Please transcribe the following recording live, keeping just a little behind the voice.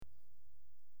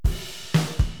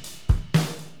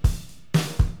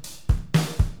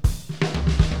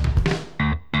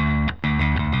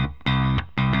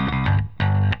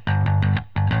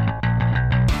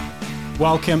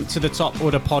Welcome to the Top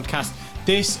Order podcast.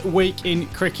 This week in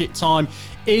cricket time,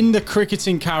 in the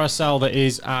cricketing carousel that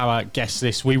is our guest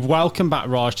list, we welcome back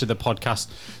Raj to the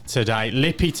podcast today.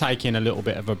 Lippy taking a little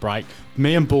bit of a break.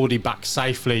 Me and Baldy back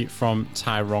safely from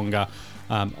Tauranga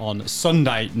on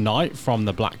Sunday night from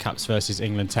the Black Caps versus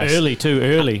England test. Too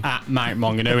early. At Mount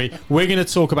Maunganui. We're going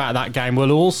to talk about that game.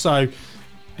 We'll also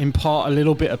impart a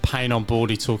little bit of pain on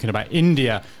Baldy talking about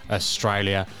India,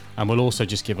 Australia, and we'll also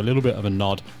just give a little bit of a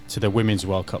nod to the Women's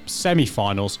World Cup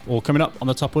semi-finals, all coming up on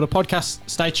the Top Order podcast.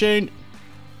 Stay tuned.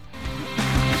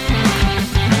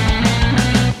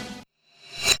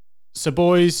 So,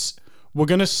 boys, we're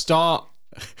going to start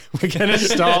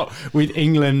with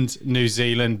England, New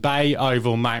Zealand, Bay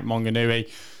Oval, Mount Maunganui.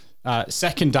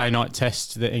 Second day night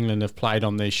test that England have played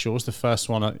on these shores. The first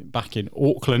one back in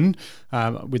Auckland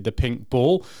with the pink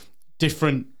ball.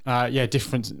 Different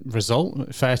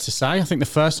result, fair to say. I think the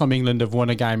first time England have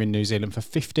won a game in New Zealand for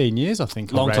 15 years, I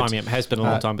think. Long time, yeah. Has been a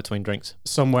long time between drinks.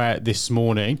 Somewhere this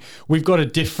morning. We've got a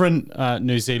different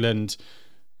New Zealand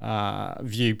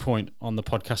viewpoint on the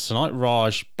podcast tonight.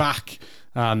 Raj back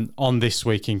on This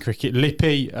Week in Cricket.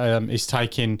 Lippy is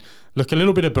taking a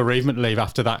little bit of bereavement leave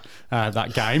after that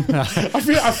game.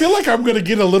 I feel like I'm going to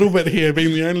get a little bit here,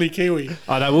 being the only Kiwi.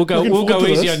 I know we'll go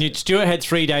easy on you. Stuart had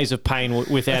 3 days of pain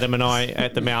with Adam and I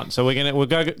at the Mount, so we're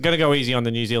gonna go easy on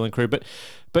the New Zealand crew. But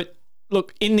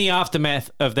look, in the aftermath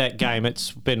of that game,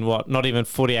 it's been not even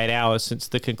 48 hours since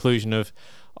the conclusion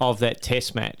of that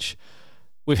Test match.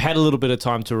 We've had a little bit of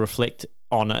time to reflect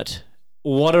on it.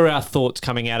 What are our thoughts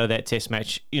coming out of that Test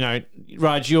match? You know,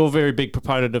 Raj, you're a very big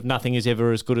proponent of nothing is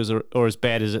ever as good as or as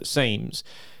bad as it seems.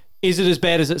 Is it as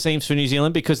bad as it seems for New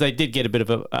Zealand? Because they did get a bit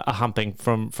of a humping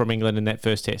from England in that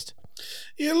first Test.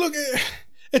 Yeah, look,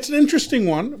 it's an interesting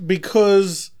one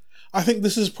because I think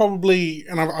this is probably,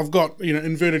 and I've got,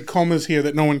 inverted commas here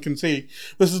that no one can see.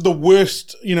 This is the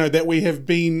worst, that we have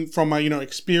been from a,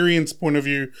 experience point of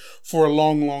view for a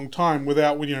long, long time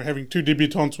without, having two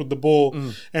debutants with the ball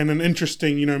and an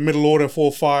interesting, middle order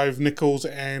 4-5, Nicholls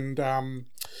and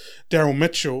Daryl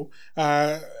Mitchell.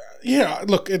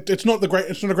 Look, it's not a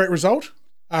great result,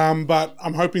 but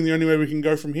I'm hoping the only way we can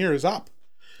go from here is up.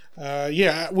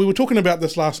 We were talking about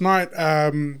this last night.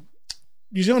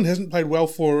 New Zealand hasn't played well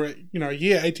for, a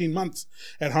year, 18 months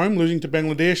at home, losing to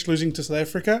Bangladesh, losing to South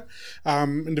Africa,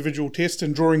 individual test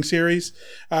and drawing series.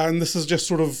 And this is just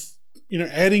sort of,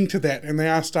 adding to that. And they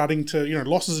are starting to,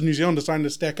 losses in New Zealand are starting to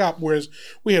stack up. Whereas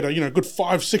we had a, good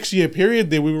 5-6 year period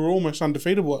there. We were almost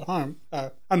unbeatable at home.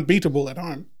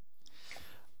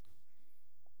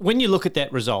 When you look at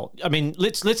that result, I mean,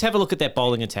 let's have a look at that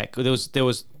bowling attack. There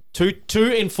was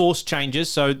Two enforced changes.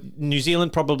 So New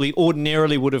Zealand probably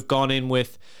ordinarily would have gone in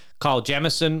with Kyle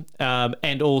Jamieson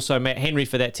and also Matt Henry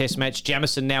for that Test match.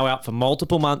 Jamieson now out for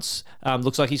multiple months.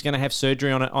 Looks like he's going to have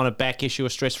surgery on a back issue, a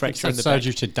stress fracture in the back.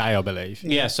 Surgery today, I believe.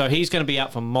 Yeah, so he's going to be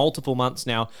out for multiple months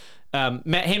now.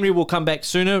 Matt Henry will come back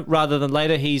sooner rather than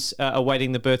later. He's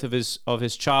awaiting the birth of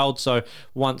his child. So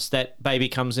once that baby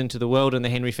comes into the world and the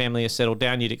Henry family is settled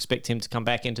down, you'd expect him to come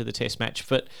back into the Test match.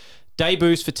 But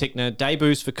debuts for Tickner,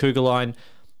 debuts for Kuggeleijn.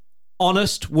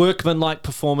 Honest, workman-like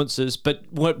performances, but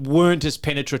weren't as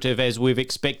penetrative as we've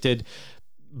expected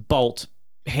Bolt,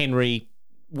 Henry,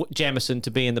 Jamieson to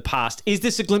be in the past. Is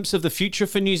this a glimpse of the future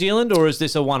for New Zealand, or is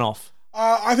this a one-off?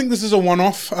 I think this is a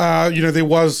one-off. There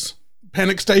was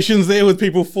panic stations there with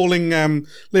people falling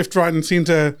left, right and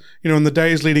centre, in the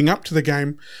days leading up to the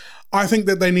game. I think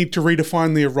that they need to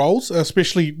redefine their roles,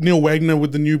 especially Neil Wagner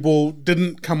with the new ball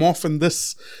didn't come off in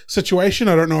this situation.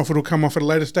 I don't know if it'll come off at a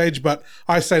later stage, but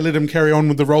I say let him carry on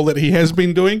with the role that he has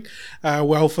been doing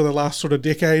well for the last sort of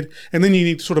decade. And then you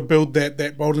need to sort of build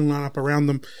that bowling lineup around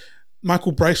them.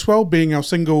 Michael Bracewell being our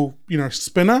single,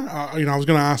 spinner. I was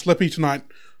going to ask Lippy tonight,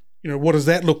 what does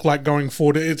that look like going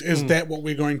forward? Is that what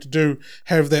we're going to do?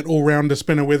 Have that all-rounder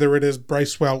spinner, whether it is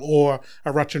Bracewell or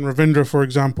a Rachin Ravindra, for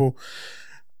example.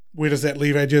 Where does that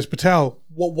leave Ajaz Patel?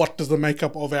 What does the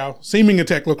makeup of our seaming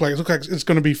attack look like? It looks like it's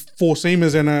going to be 4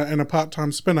 seamers and a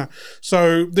part-time spinner.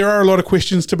 So there are a lot of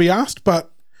questions to be asked,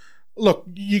 but look,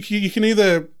 you can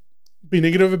either be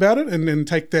negative about it and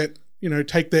take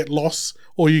that loss,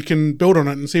 or you can build on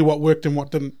it and see what worked and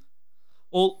what didn't.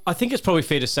 Well, I think it's probably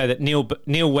fair to say that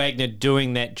Neil Wagner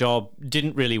doing that job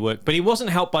didn't really work, but he wasn't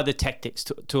helped by the tactics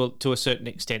to a certain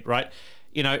extent, right?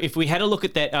 If we had a look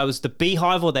at that, it was the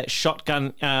beehive or that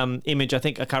shotgun image. I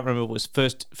can't remember. It was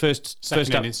first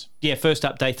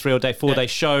up day 3 or day 4. Yeah. They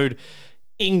showed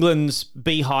England's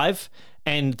beehive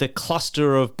and the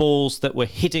cluster of balls that were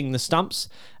hitting the stumps,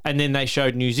 and then they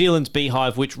showed New Zealand's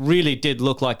beehive, which really did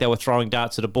look like they were throwing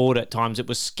darts at a board at times. It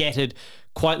was scattered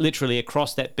quite literally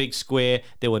across that big square.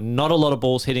 There were not a lot of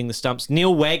balls hitting the stumps.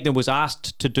 Neil Wagner was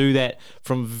asked to do that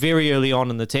from very early on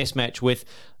in the Test match with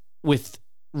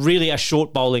really a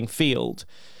short bowling field.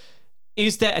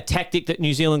 Is that a tactic that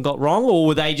New Zealand got wrong, or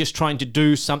were they just trying to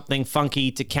do something funky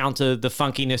to counter the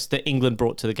funkiness that England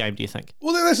brought to the game, do you think?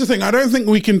 Well, that's the thing. I don't think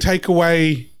we can take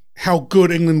away how good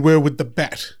England were with the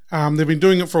bat. They've been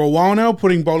doing it for a while now,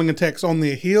 putting bowling attacks on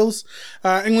their heels.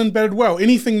 England batted well.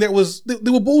 Anything that was...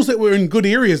 There were balls that were in good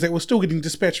areas that were still getting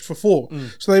dispatched for 4.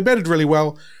 So they batted really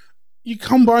well. You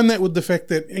combine that with the fact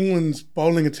that England's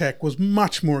bowling attack was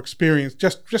much more experienced.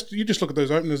 You just look at those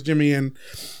openers, Jimmy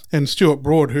and Stuart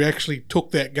Broad, who actually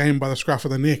took that game by the scruff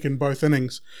of the neck in both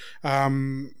innings. I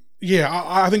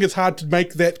think it's hard to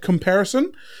make that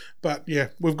comparison, but yeah,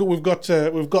 we've got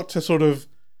to sort of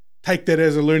take that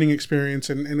as a learning experience,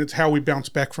 and it's how we bounce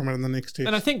back from it in the next test.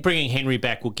 And I think bringing Henry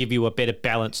back will give you a better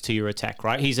balance to your attack,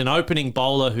 right? He's an opening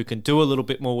bowler who can do a little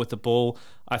bit more with the ball.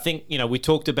 I think, we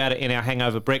talked about it in our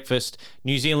hangover breakfast.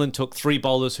 New Zealand took 3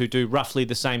 bowlers who do roughly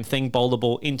the same thing, bowl the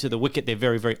ball into the wicket. They're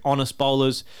very, very honest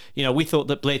bowlers. We thought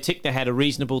that Blair Tickner had a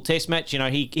reasonable test match.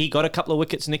 He got a couple of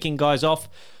wickets nicking guys off.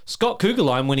 Scott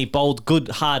Kugelheim, when he bowled good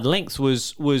hard lengths,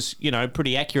 was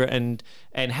pretty accurate and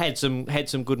had some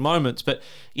good moments. But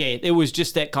yeah, it was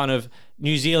just that kind of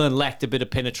New Zealand lacked a bit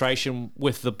of penetration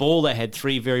with the ball. They had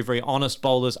 3 very, very honest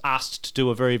bowlers asked to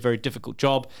do a very, very difficult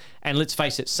job. And let's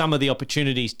face it, some of the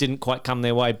opportunities didn't quite come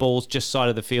their way. Balls just side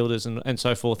of the fielders and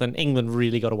so forth. And England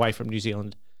really got away from New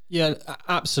Zealand. Yeah,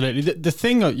 absolutely. The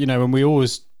thing, when we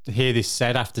always hear this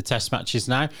said after test matches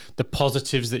now, the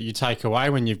positives that you take away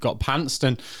when you've got pantsed.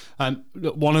 And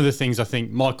one of the things I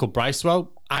think Michael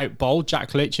Bracewell out-bowled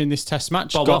Jack Leach in this test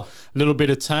match. Got a little bit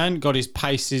of turn, got his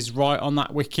paces right on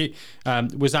that wicket,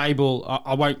 was able,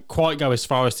 I won't quite go as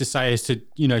far as to say as to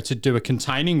do a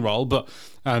containing role, but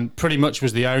pretty much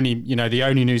was the only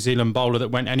New Zealand bowler that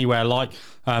went anywhere like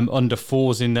under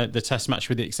 4s in the test match,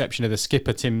 with the exception of the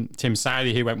skipper Tim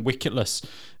Southee, who went wicketless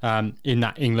in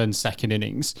that England second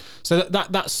innings. So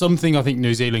that's something I think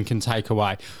New Zealand can take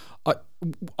away.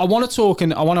 I want to talk,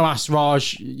 and I want to ask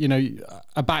Raj,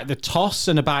 about the toss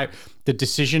and about the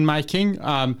decision making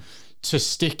to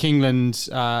stick England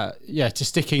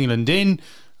in.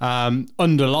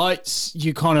 Under lights,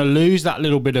 you kind of lose that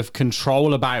little bit of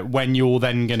control about when you're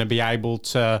then going to be able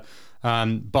to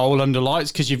bowl under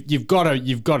lights, because you've got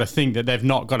to think that they've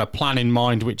not got a plan in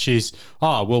mind, which is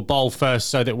we'll bowl first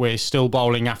so that we're still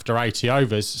bowling after 80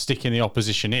 overs, sticking the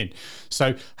opposition in.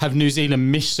 So have New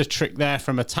Zealand missed a trick there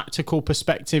from a tactical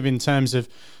perspective in terms of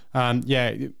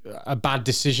a bad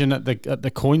decision at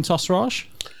the coin toss, Raj?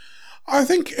 I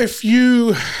think if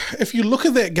you look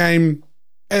at that game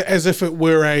as if it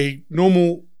were a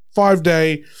normal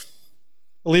 5-day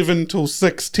 11 till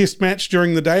 6 test match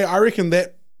during the day, I reckon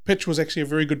that pitch was actually a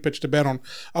very good pitch to bat on.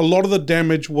 A lot of the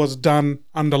damage was done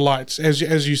under lights, as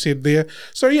you said there.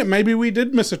 So yeah, maybe we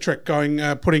did miss a trick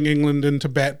putting England into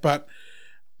bat, but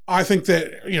I think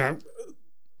that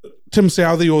Tim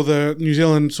Southee, or the New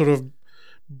Zealand sort of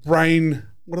brain,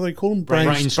 what do they call them?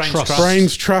 Brains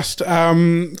Trust.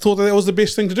 Thought that was the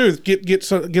best thing to do.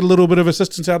 Get a little bit of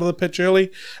assistance out of the pitch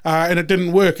early, and it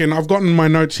didn't work. And I've gotten my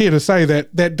notes here to say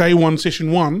that day 1,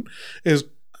 session 1 is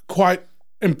quite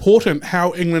important.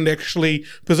 How England actually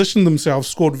positioned themselves,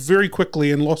 scored very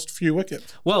quickly, and lost few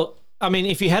wickets. Well, I mean,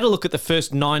 if you had a look at the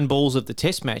first 9 balls of the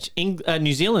test match,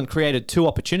 New Zealand created 2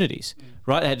 opportunities,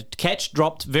 right? They had a catch,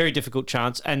 dropped, very difficult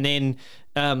chance, and then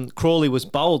Crawley was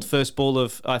bowled first ball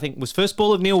of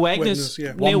Neil Wagner's.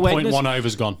 1.1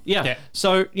 overs gone. Yeah.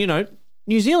 So,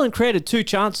 New Zealand created 2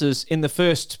 chances in the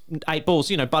first 8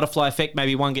 balls. Butterfly effect,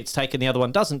 maybe one gets taken, the other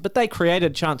one doesn't, but they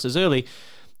created chances early.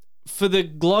 For the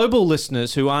global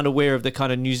listeners who aren't aware of the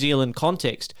kind of New Zealand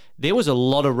context, there was a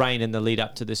lot of rain in the lead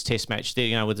up to this test match.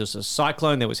 There was a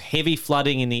cyclone, there was heavy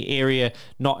flooding in the area,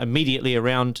 not immediately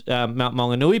around Mount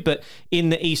Maunganui, but in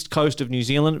the east coast of New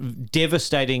Zealand,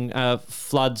 devastating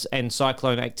floods and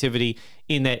cyclone activity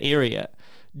in that area.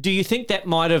 Do you think that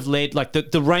might have led, like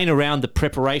the rain around the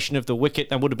preparation of the wicket,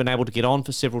 they would have been able to get on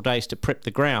for several days to prep the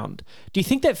ground? Do you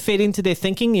think that fed into their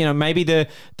thinking? Maybe the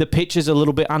pitch is a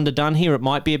little bit underdone here. It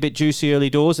might be a bit juicy early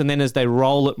doors, and then as they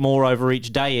roll it more over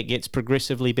each day, it gets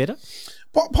progressively better?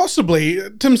 Possibly.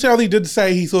 Tim Southee did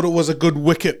say he thought it was a good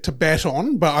wicket to bat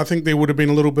on, but I think there would have been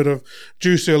a little bit of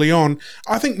juice early on.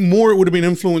 I think more it would have been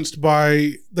influenced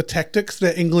by the tactics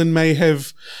that England may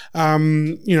have,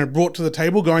 brought to the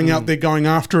table, going out there, going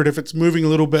after it. If it's moving a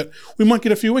little bit, we might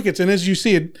get a few wickets. And as you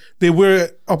said, there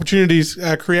were opportunities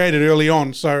created early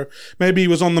on. So maybe he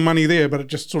was on the money there, but it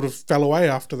just sort of fell away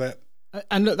after that.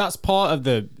 And look, that's part of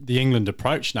the England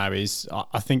approach now is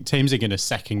I think teams are going to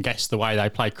second guess the way they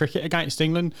play cricket against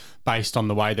England based on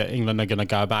the way that England are going to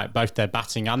go about both their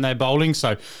batting and their bowling.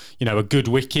 So, a good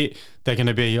wicket, they're going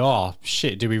to be, oh,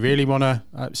 shit, do we really want to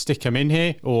stick them in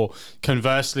here? Or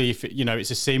conversely, if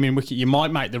it's a seaming wicket, you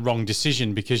might make the wrong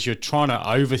decision because you're trying to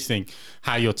overthink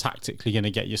how you're tactically going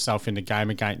to get yourself in the game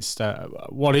against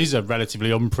what is a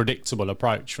relatively unpredictable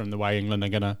approach from the way England are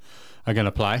going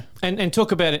to play. And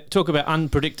talk about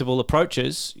unpredictable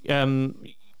approaches.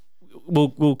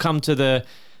 We'll come to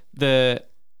the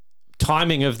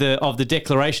timing of the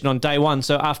declaration on day one.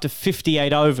 So after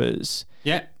 58 overs,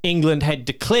 England had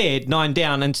declared 9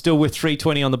 down and still with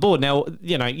 320 on the board. Now,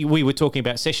 we were talking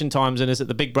about session times and is it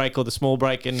the big break or the small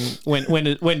break, and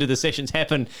when do the sessions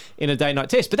happen in a day-night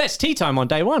test? But that's tea time on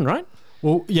day one, right?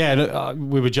 Well, yeah,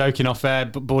 we were joking off air,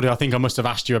 but Bordy, I think I must have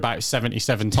asked you about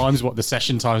 77 times what the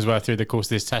session times were through the course of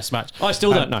this test match. I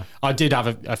still don't know. I did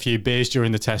have a few beers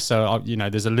during the test, so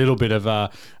there's a little bit of I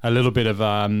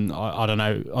don't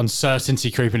know, uncertainty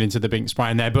creeping into the Binks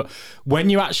brain there. But when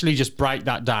you actually just break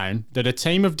that down, that a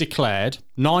team have declared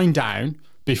 9 down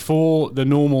before the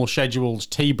normal scheduled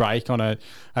tea break on a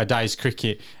day's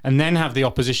cricket, and then have the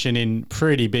opposition in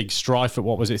pretty big strife at,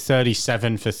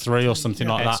 37 for 3 or something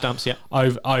like that, stumps,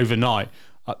 overnight.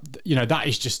 That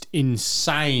is just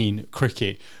insane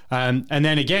cricket. And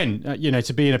then again,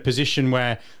 to be in a position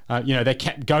where, they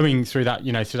kept going through that,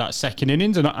 through that second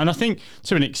innings. And I think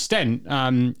to an extent,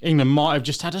 England might have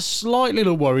just had a slight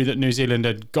little worry that New Zealand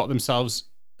had got themselves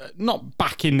not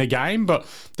back in the game, but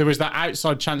there was that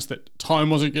outside chance that time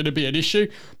wasn't going to be an issue.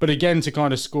 But again, to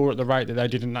kind of score at the rate that they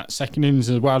did in that second innings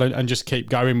as well and just keep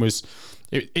going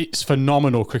it's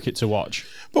phenomenal cricket to watch.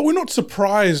 But we're not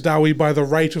surprised, are we, by the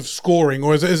rate of scoring,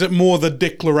 or is it more the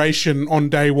declaration on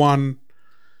day one?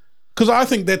 Because I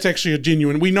think that's actually a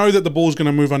genuine... We know that the ball's going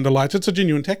to move under lights. It's a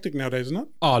genuine tactic nowadays, isn't it?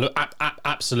 Oh, look,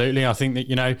 absolutely. I think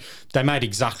that, they made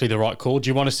exactly the right call. Do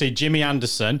you want to see Jimmy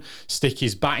Anderson stick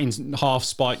his batting half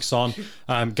spikes on,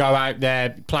 go out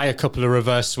there, play a couple of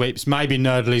reverse sweeps, maybe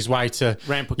nurdle his way to,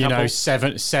 ramp a couple.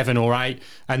 7 or 8,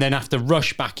 and then have to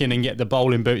rush back in and get the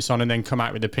bowling boots on and then come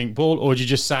out with the pink ball? Or do you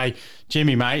just say,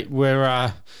 Jimmy, mate,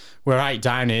 we're 8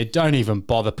 down here. Don't even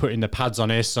bother putting the pads on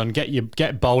here, son.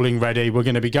 Get bowling ready. We're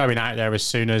going to be going out there as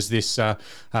soon as this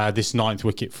 9th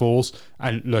wicket falls.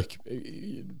 And look,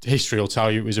 history will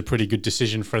tell you it was a pretty good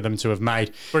decision for them to have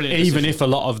made. Brilliant even decision. If a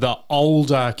lot of the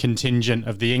older contingent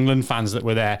of the England fans that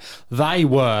were there, they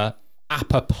were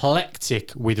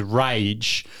apoplectic with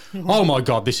rage. Oh my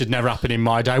God, this had never happened in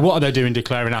my day. What are they doing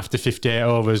declaring after 58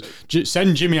 overs?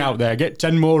 Send Jimmy out there, get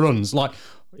 10 more runs.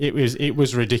 It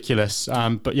was ridiculous,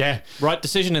 but yeah, right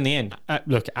decision in the end.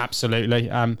 Look, absolutely,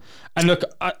 and look,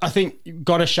 I think you've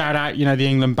got to shout out, the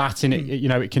England batting.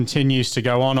 It continues to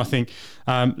go on. I think,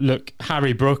 look,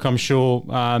 Harry Brook. I'm sure,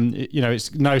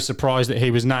 it's no surprise that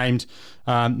he was named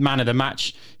man of the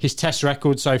match. His Test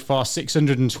record so far: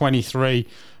 623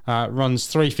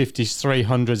 runs, 350s,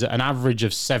 300s, at an average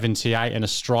of 78 and a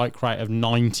strike rate of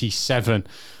 97.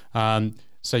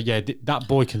 So, yeah, that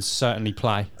boy can certainly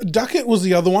play. Duckett was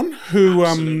the other one who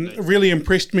really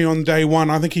impressed me on day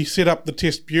one. I think he set up the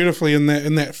test beautifully in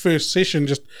that first session,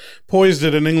 just poised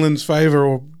it in England's favour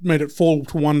or made it fall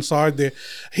to one side there.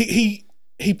 He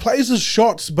plays his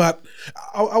shots, but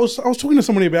I was talking to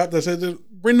somebody about this.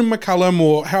 Brendan McCullum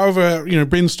or however,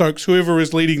 Ben Stokes, whoever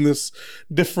is leading this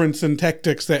difference in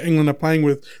tactics that England are playing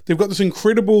with, they've got this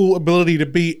incredible ability to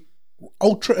be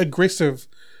ultra aggressive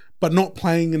but not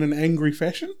playing in an angry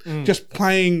fashion, just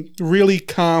playing really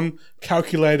calm,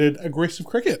 calculated, aggressive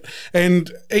cricket.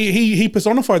 And he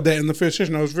personified that in the first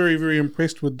session. I was very, very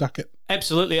impressed with Duckett.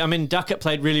 Absolutely. I mean, Duckett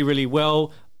played really, really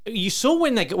well. You saw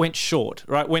when they went short,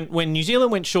 right? When New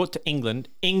Zealand went short to England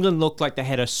looked like they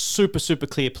had a super, super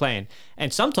clear plan.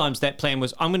 And sometimes that plan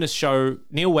was, I'm going to show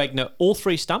Neil Wagner all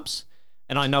 3 stumps,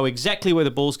 and I know exactly where the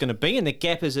ball's going to be, and the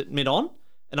gap is at mid-on,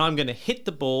 and I'm going to hit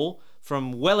the ball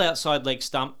from well outside leg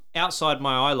stump, outside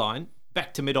my eye line,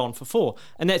 back to mid-on for 4.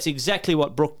 And that's exactly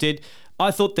what Brook did.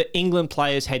 I thought that England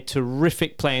players had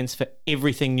terrific plans for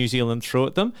everything New Zealand threw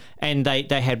at them, and they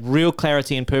had real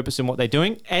clarity and purpose in what they're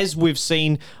doing, as we've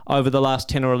seen over the last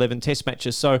 10 or 11 test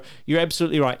matches. So you're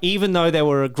absolutely right. Even though they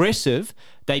were aggressive,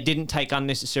 they didn't take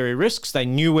unnecessary risks. They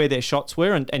knew where their shots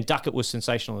were, and Duckett was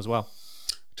sensational as well.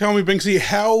 Tell me, Binksy,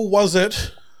 how was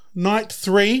it night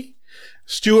 3?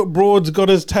 Stuart Broad's got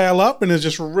his tail up and is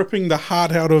just ripping the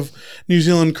heart out of New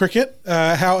Zealand cricket.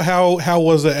 How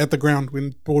was it at the ground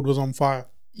when Broad was on fire?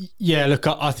 Yeah, look,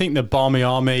 I think the Barmy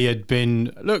Army had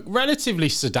been, relatively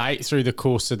sedate through the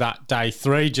course of that day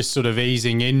 3, just sort of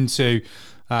easing into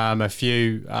a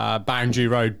few Boundary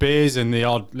Road beers and the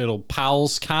odd little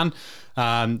Pals can.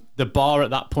 The bar at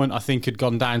that point, I think, had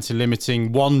gone down to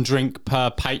limiting one drink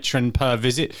per patron per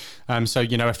visit. So,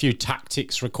 a few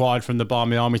tactics required from the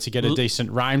Barmy Army to get a decent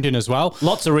round in as well.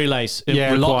 Lots of relays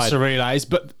required. Lots of relays.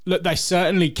 But look, they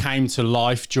certainly came to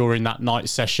life during that night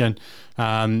session.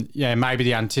 Maybe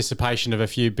the anticipation of a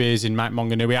few beers in Mount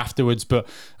Maunganui afterwards, but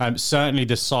certainly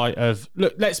the sight of,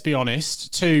 look, let's be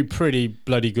honest, two pretty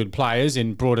bloody good players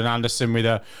in Broad and Anderson with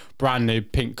a brand new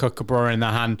pink kookaburra in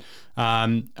their hand.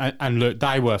 And look,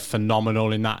 they were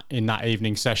phenomenal in that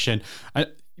evening session.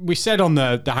 We said on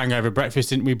the Hangover Breakfast,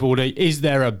 didn't we, Baldy? Is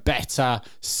there a better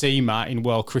seamer in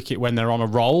world cricket when they're on a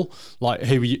roll? Like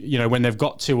when they've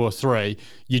got 2 or 3,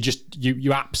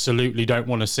 you absolutely don't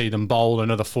want to see them bowl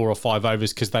another 4 or 5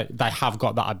 overs because they have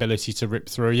got that ability to rip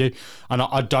through you. And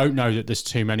I don't know that there's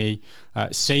too many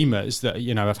seamers that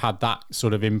have had that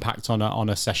sort of impact on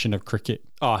a session of cricket.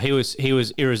 Oh, he was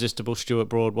irresistible, Stuart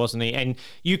Broad, wasn't he? And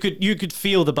you could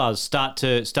feel the buzz start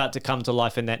to come to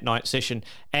life in that night session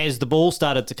as the ball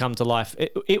started to come to life.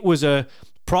 It was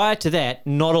prior to that,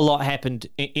 not a lot happened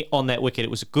on that wicket. It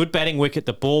was a good batting wicket.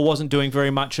 The ball wasn't doing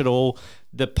very much at all.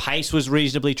 The pace was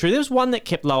reasonably true. There was one that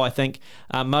kept low, I think.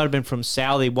 Might have been from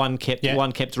Southey. One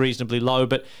kept reasonably low,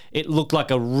 but it looked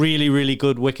like a really, really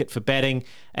good wicket for batting.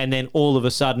 And then all of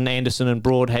a sudden, Anderson and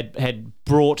Broad had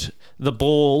brought the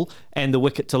ball and the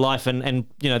wicket to life. And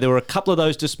there were a couple of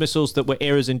those dismissals that were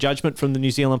errors in judgment from the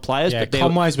New Zealand players. Yeah,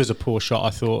 Conway's was a poor shot, I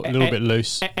thought. A little bit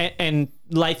loose. And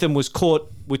Latham was caught.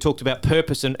 We talked about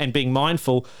purpose and being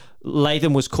mindful.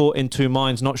 Latham was caught in two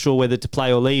minds, not sure whether to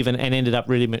play or leave, and ended up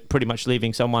really pretty much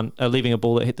leaving a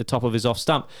ball that hit the top of his off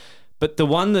stump. But the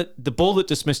ball that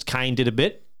dismissed Kane did a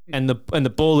bit, and the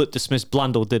ball that dismissed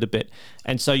Blundell did a bit,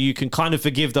 and so you can kind of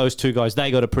forgive those two guys. They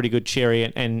got a pretty good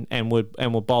cherry and were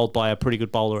bowled by a pretty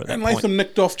good bowler at that point. And Latham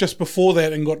nicked off just before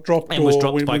that and got dropped. And was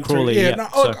dropped by Crawley.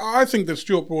 I think that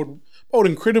Stuart Broad bowled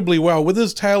incredibly well with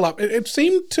his tail up. It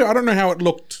seemed to, I don't know how it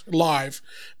looked live,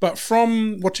 but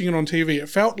from watching it on TV, it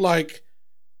felt like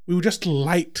we were just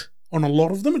late on a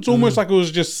lot of them. It's almost like it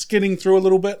was just skidding through a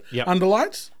little bit under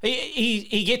lights.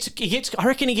 He gets. I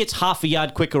reckon he gets half a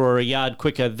yard quicker or a yard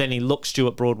quicker than he looks,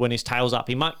 Stuart Broad, when his tail's up.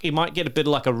 He might get a bit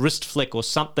of like a wrist flick or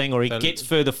something, or he gets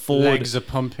further forward. Legs are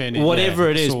pumping. Whatever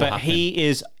it is, but he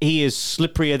is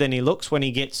slipperier than he looks when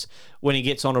he gets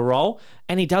on a roll,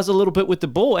 and he does a little bit with the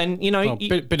ball, and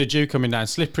bit of dew coming down,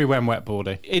 slippery when wet,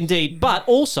 Baldy. Indeed, but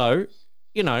also,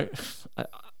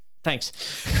 thanks.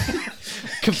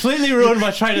 Completely ruined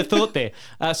my train of thought there.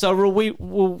 So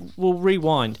we'll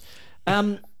rewind.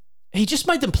 He just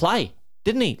made them play,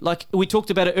 didn't he? Like we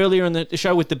talked about it earlier in the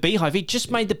show with the Beehive. He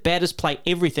just made the batters play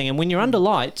everything. And when you're under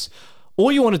lights,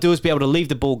 all you want to do is be able to leave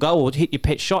the ball go or hit your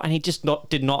pet shot. And he just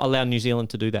did not allow New Zealand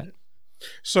to do that.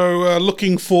 So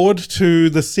looking forward to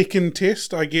the second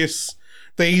test, I guess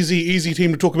the easy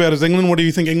team to talk about is England. What do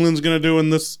you think England's going to do in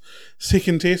this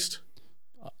second test?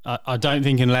 I don't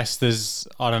think unless there's,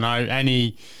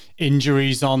 any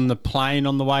injuries on the plane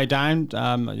on the way down.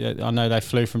 I know they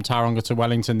flew from Tauranga to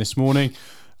Wellington this morning.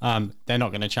 They're not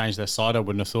going to change their side, I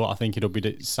wouldn't have thought. I think it'll be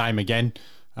the same again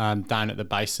down at the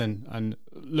Basin. And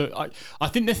look, I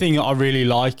think the thing that I really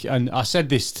like, and I said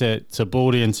this to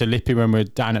Baldy and to Lippy when we were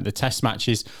down at the test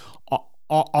matches,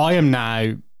 I am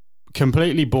now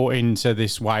completely bought into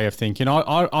this way of thinking.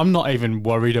 I'm not even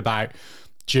worried about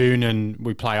June and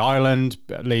we play Ireland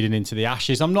leading into the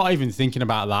Ashes. I'm not even thinking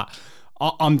about that.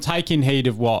 I'm taking heed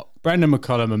of what Brendan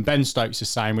McCullum and Ben Stokes are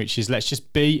saying, which is let's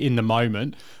just be in the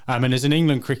moment. And as an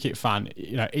England cricket fan,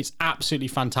 it's absolutely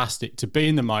fantastic to be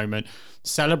in the moment,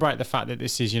 celebrate the fact that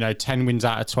this is 10 wins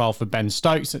out of 12 for Ben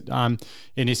Stokes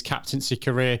in his captaincy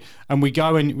career, and we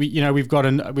go and we've got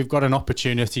an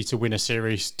opportunity to win a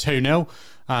series 2-0.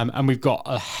 And we've got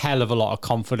a hell of a lot of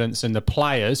confidence in the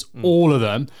players, all of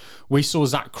them. We saw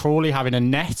Zach Crawley having a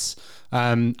net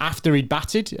after he'd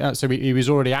batted. So he was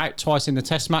already out twice in the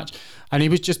test match. And he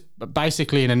was just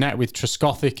basically in a net with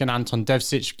Trescothick and Anton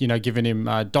Devcic, giving him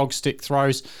dog stick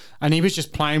throws. And he was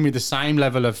just playing with the same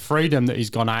level of freedom that he's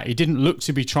gone out. He didn't look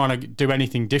to be trying to do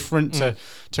anything different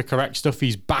to correct stuff.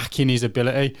 He's back in his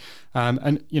ability.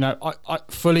 I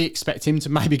fully expect him to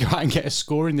maybe go out and get a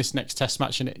score in this next test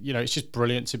match. And, it's just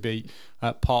brilliant to be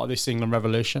part of this England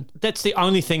revolution. That's the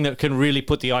only thing that can really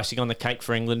put the icing on the cake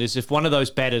for England is if one of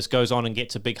those batters goes on and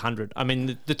gets a big 100. I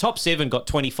mean, the top 7 got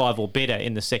 25 or better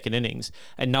in the second innings.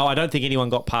 And no, I don't think anyone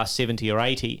got past 70 or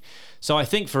 80. So I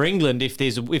think for England, if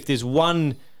there's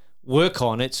one work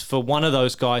on, it's for one of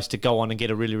those guys to go on and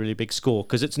get a really, really big score,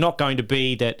 because it's not going to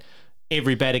be that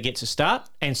every batter gets a start.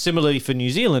 And similarly for New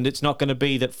Zealand, it's not going to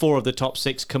be that 4 of the top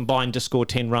 6 combined to score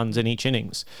 10 runs in each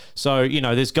innings. So,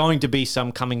 there's going to be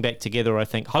some coming back together, I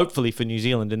think, hopefully for New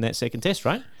Zealand in that second test,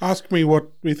 right? Ask me what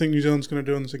we think New Zealand's going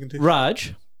to do in the second test.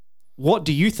 Raj, what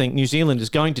do you think New Zealand is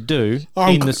going to do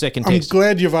in the second test? I'm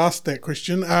glad you've asked that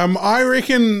question. I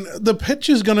reckon the pitch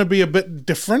is going to be a bit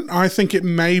different. I think it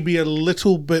may be a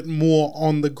little bit more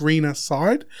on the greener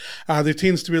side. There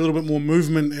tends to be a little bit more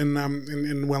movement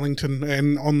in Wellington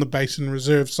and on the Basin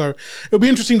Reserve. So it'll be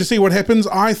interesting to see what happens.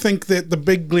 I think that the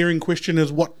big glaring question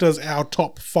is, what does our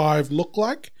top 5 look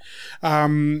like?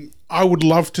 I would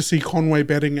love to see Conway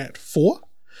batting at 4.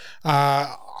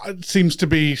 It seems to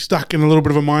be stuck in a little bit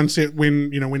of a mindset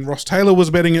when Ross Taylor was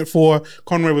batting at 4,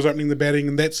 Conway was opening the batting,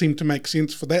 and that seemed to make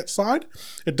sense for that side.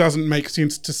 It doesn't make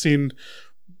sense to send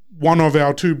one of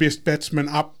our 2 best batsmen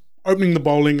up opening the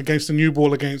bowling against a new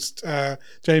ball against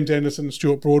James Anderson and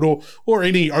Stuart Broad, or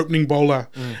any opening bowler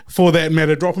for that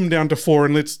matter. Drop him down to 4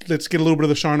 and let's get a little bit of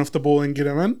the shine off the ball and get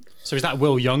him in. So is that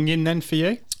Will Young in then for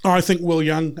you? I think Will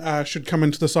Young should come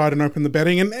into the side and open the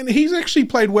batting, and he's actually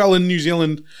played well in New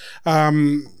Zealand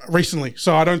recently,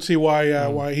 so I don't see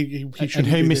why he shouldn't. And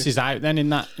who misses out then in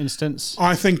that instance?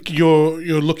 I think you're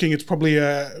looking. It's probably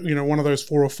one of those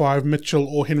 4 or 5, Mitchell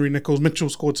or Henry Nicholls. Mitchell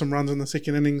scored some runs in the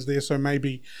second innings there, so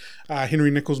maybe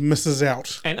Henry Nicholls misses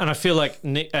out. And I feel like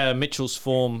Mitchell's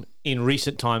form in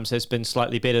recent times has been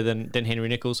slightly better than Henry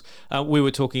Nicholls. We were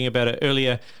talking about it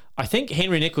earlier. I think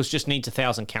Henry Nicholls just needs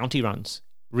 1,000 county runs.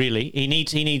 Really, he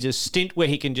needs a stint where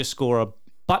he can just score a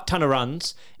butt ton of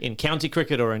runs in county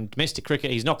cricket or in domestic cricket.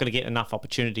 He's not going to get enough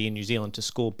opportunity in New Zealand to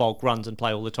score bulk runs and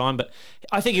play all the time. But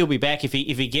I think he'll be back if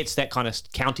he gets that kind of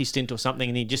county stint or something,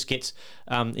 and he just gets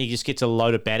a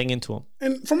load of batting into him.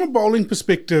 And from a bowling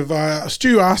perspective,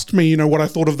 Stu asked me, what I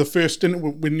thought of the first innings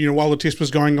when while the test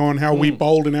was going on, how we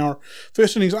bowled in our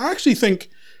first innings. I actually think,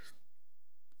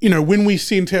 when we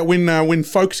sent out, when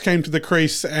folks came to the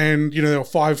crease and, there were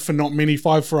 5 for not many,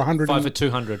 5 for 100. 5 for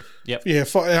 200. Yep. Yeah,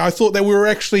 I thought that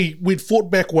we'd fought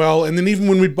back well. And then even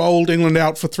when we bowled England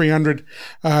out for 300,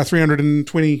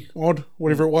 320 odd,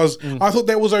 whatever it was, I thought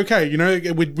that was okay.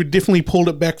 We definitely pulled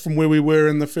it back from where we were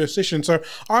in the first session. So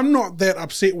I'm not that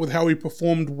upset with how we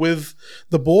performed with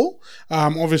the ball.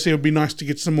 Obviously, it would be nice to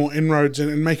get some more inroads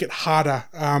and make it harder.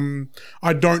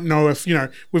 I don't know if,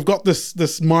 we've got this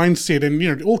mindset,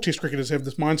 and, all Test cricketers have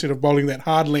this mindset of bowling that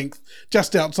hard length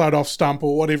just outside off stump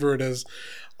or whatever it is.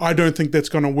 I don't think that's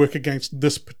going to work against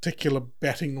this particular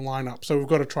batting lineup. So we've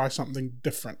got to try something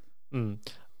different.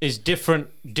 Is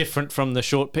different from the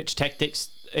short pitch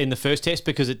tactics in the first test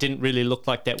because it didn't really look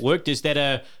like that worked? Is that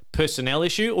a personnel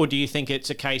issue, or do you think it's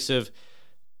a case of,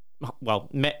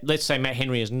 let's say Matt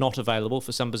Henry is not available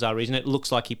for some bizarre reason. It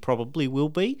looks like he probably will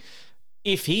be.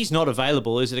 If he's not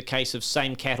available, is it a case of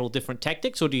same cattle, different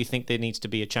tactics, or do you think there needs to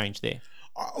be a change there?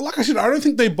 Like I said, I don't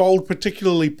think they bowled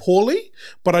particularly poorly,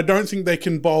 but I don't think they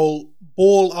can bowl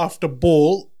ball after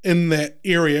ball in that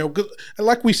area.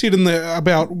 Like we said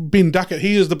about Ben Duckett,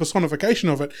 he is the personification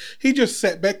of it. He just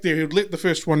sat back there, he'd let the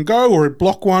first one go or he'd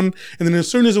block one, and then as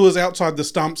soon as it was outside the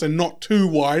stumps and not too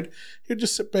wide, he'd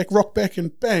just sit back, rock back,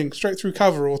 and bang, straight through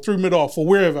cover or through mid-off or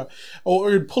wherever,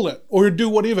 or he'd pull it, or he'd do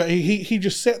whatever. He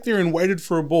just sat there and waited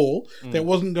for a ball that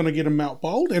wasn't going to get him out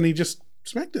bowled, and he just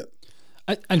smacked it.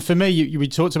 And for me, we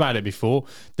talked about it before,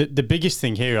 the biggest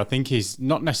thing here, I think, is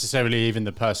not necessarily even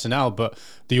the personnel, but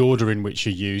the order in which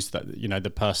you use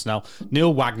the personnel.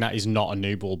 Neil Wagner is not a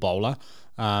new ball bowler.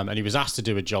 And he was asked to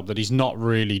do a job that he's not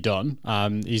really done.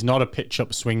 He's not a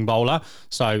pitch-up swing bowler.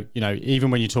 So, even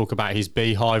when you talk about his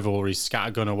beehive or his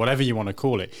scattergun or whatever you want to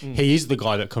call it, he is the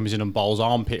guy that comes in and bowls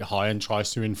armpit high and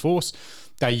tries to enforce.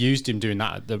 They used him doing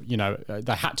that.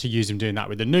 They had to use him doing that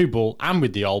with the new ball and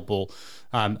with the old ball.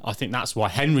 I think that's why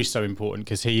Henry's so important,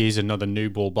 because he is another new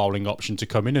ball bowling option to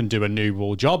come in and do a new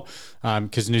ball job.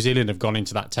 Because New Zealand have gone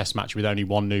into that Test match with only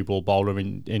one new ball bowler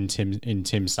in Tim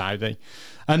Southee.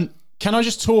 And can I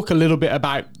just talk a little bit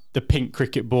about the pink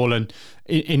cricket ball and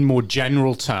in more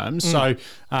general terms? So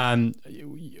I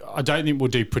don't think we'll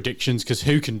do predictions, because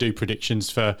who can do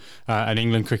predictions for an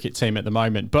England cricket team at the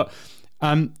moment? But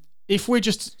if we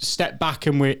just step back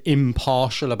and we're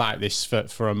impartial about this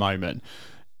for a moment,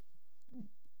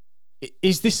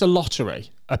 is this a lottery,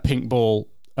 a pink ball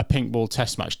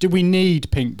Test match? Do we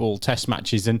need pink ball Test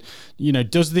matches? And,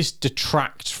 does this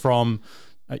detract from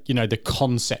the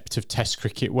concept of Test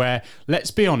cricket, where, let's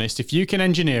be honest, if you can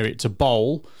engineer it to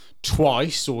bowl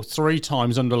twice or 3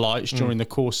 times under lights during the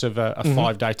course of a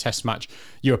 5-day Test match,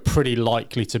 you're pretty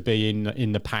likely to be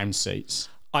in the pound seats.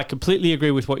 I completely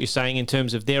agree with what you're saying in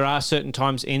terms of there are certain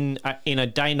times in a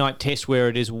day-night test where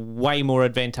it is way more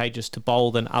advantageous to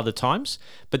bowl than other times.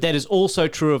 But that is also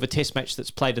true of a test match that's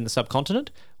played in the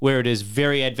subcontinent, where it is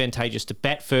very advantageous to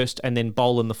bat first and then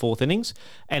bowl in the fourth innings.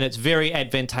 And it's very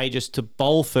advantageous to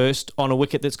bowl first on a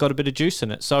wicket that's got a bit of juice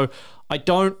in it. So I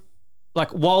don't, like,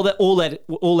 while all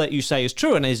that you say is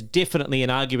true, and there's definitely an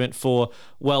argument for,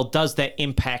 well, does that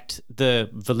impact the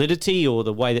validity or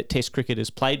the way that Test cricket is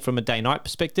played from a day-night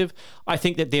perspective? I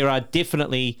think that there are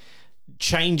definitely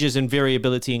changes in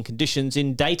variability and conditions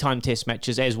in daytime Test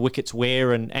matches as wickets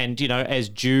wear and as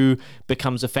dew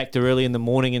becomes a factor early in the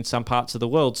morning in some parts of the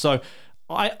world. So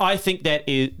I think that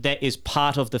is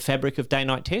part of the fabric of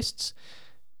day-night tests.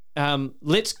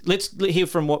 Let's hear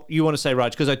from what you want to say,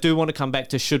 Raj, because I do want to come back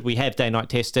to should we have day-night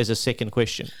tests as a second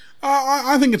question.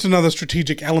 I think it's another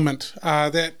strategic element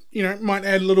that might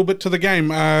add a little bit to the game.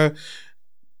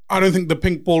 I don't think the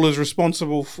pink ball is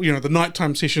responsible for, the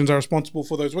nighttime sessions are responsible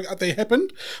for those. They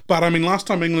happened, but I mean, last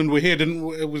time England were here,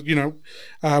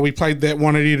 we played that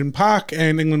one at Eden Park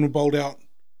and England were bowled out.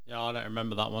 Yeah, I don't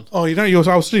remember that one. Oh,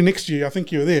 I was sitting next to you. I think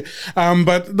you were there.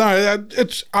 But no,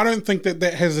 I don't think that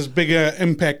has as big an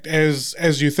impact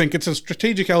as you think. It's a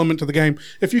strategic element to the game.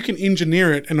 If you can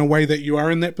engineer it in a way that you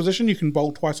are in that position, you can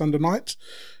bowl twice under nights.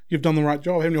 You've done the right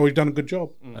job, haven't you? Or you've done a good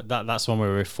job. That's one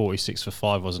where we were 46 for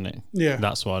 5, wasn't it? Yeah.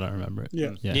 That's why I don't remember it.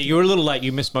 Yeah. You were a little late.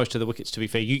 You missed most of the wickets, to be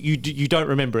fair. You don't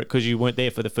remember it because you weren't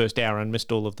there for the first hour and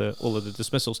missed all of the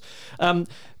dismissals.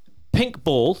 Pink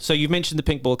ball. So you've mentioned the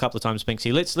pink ball a couple of times,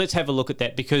 Pinksy. Let's have a look at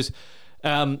that because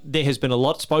there has been a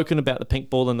lot spoken about the pink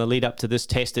ball in the lead up to this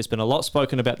test. There's been a lot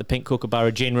spoken about the pink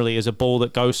kookaburra generally as a ball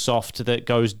that goes soft, that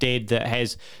goes dead, that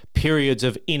has periods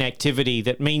of inactivity.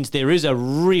 That means there is a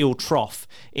real trough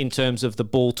in terms of the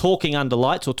ball talking under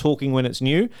lights or talking when it's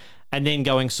new, and then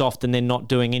going soft and then not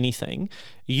doing anything.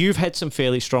 You've had some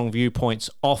fairly strong viewpoints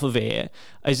off of air.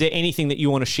 Is there anything that you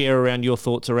want to share around your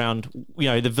thoughts around,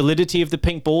 the validity of the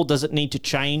pink ball? Does it need to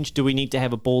change? Do we need to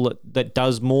have a ball that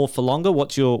does more for longer?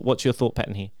 What's your thought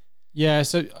pattern here? Yeah,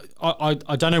 so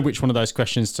I don't know which one of those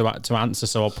questions to answer,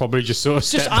 so I'll probably just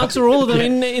sort of answer all of them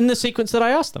in the sequence that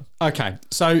I asked them. Okay,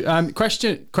 so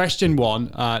question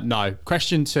 1, no.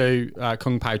 Question 2,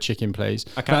 Kung Pao chicken, please.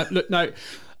 Okay. Look, no.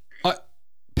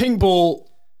 Pink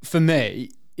ball for me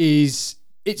it's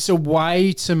a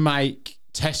way to make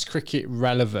Test cricket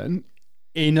relevant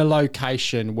in a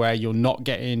location where you're not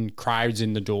getting crowds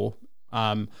in the door.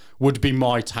 Would be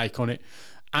my take on it,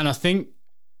 and I think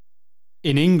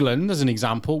in England, as an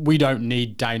example, we don't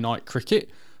need day-night cricket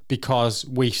because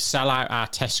we sell out our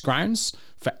Test grounds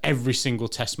for every single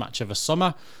Test match of a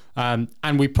summer. And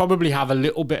we probably have a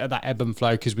little bit of that ebb and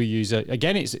flow because we use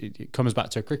it comes back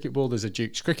to a cricket ball. There's a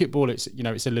Duke's cricket ball. It's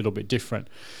a little bit different.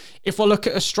 If I look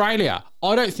at Australia,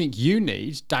 I don't think you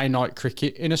need day-night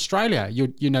cricket in Australia. You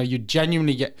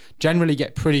generally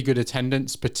get pretty good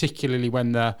attendance, particularly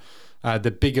when the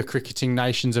bigger cricketing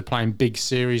nations are playing big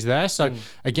series there. So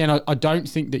again, I don't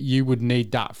think that you would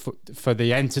need that for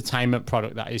the entertainment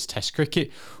product that is Test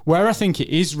cricket. Where I think it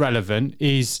is relevant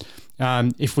is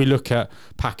if we look at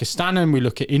Pakistan and we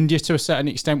look at India to a certain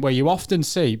extent, where you often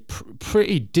see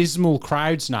pretty dismal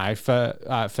crowds now for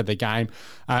the game,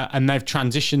 and they've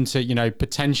transitioned to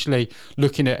potentially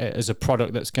looking at it as a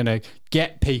product that's going to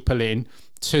get people in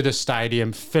to the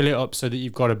stadium, fill it up so that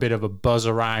you've got a bit of a buzz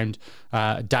around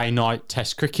day-night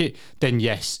Test cricket. Then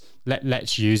yes,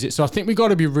 let's use it. So I think we've got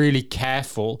to be really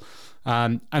careful.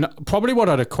 And probably what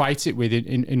I'd equate it with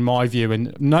in my view,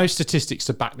 and no statistics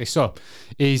to back this up,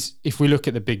 is if we look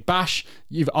at the Big Bash,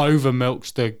 you've over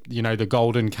milked the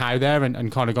golden cow there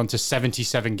and kind of gone to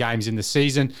 77 games in the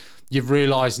season. You've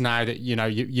realised now that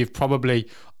you've probably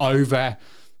over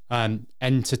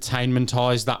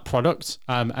entertainmentized that product,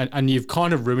 and you've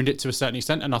kind of ruined it to a certain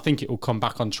extent, and I think it will come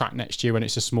back on track next year when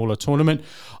it's a smaller tournament.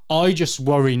 I just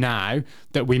worry now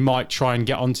that we might try and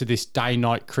get onto this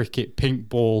day-night cricket pink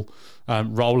ball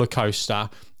roller coaster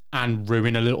and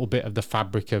ruin a little bit of the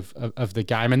fabric of the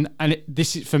game. And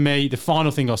this is, for me, the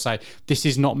final thing I'll say, this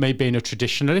is not me being a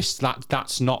traditionalist.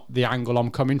 That's not the angle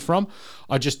I'm coming from.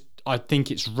 I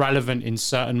think it's relevant in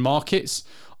certain markets.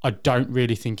 I don't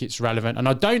really think it's relevant. And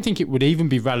I don't think it would even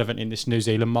be relevant in this New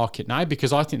Zealand market now,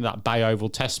 because I think that Bay Oval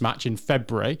Test match in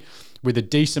February with a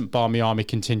decent Barmy Army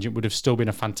contingent would have still been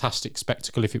a fantastic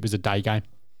spectacle if it was a day game.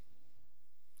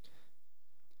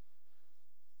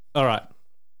 All right.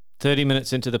 30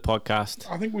 minutes into the podcast.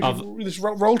 I think we should just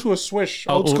roll to a swish,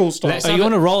 old school style. You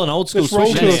want to roll an old school Let's roll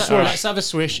swish? to a swish. Let's have a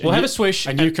swish. We'll have a swish.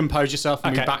 And you compose yourself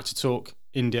and Okay. we're back to talk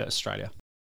India, Australia.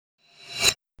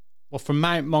 Well, from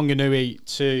Mount Maunganui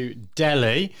to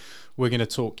Delhi, we're going to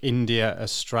talk India,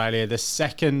 Australia, the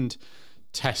second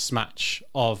test match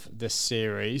of the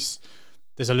series.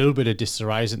 There's a little bit of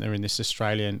disarray, isn't there, in this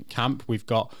Australian camp? We've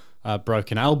got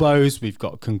broken elbows, we've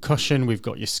got concussion, we've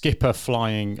got your skipper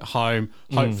flying home,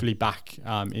 hopefully back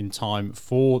in time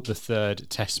for the third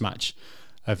test match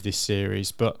of this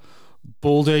series. But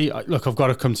Baldy, look, I've got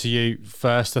to come to you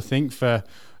first, I think, for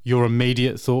your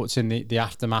immediate thoughts in the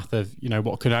aftermath of,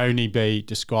 what can only be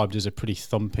described as a pretty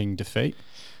thumping defeat.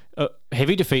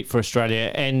 Heavy defeat for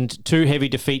Australia, and 2 heavy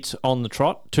defeats on the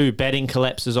trot, 2 batting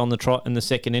collapses on the trot in the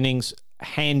second innings,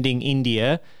 handing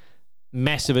India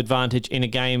massive advantage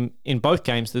in both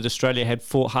games that Australia had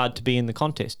fought hard to be in the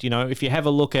contest. If you have a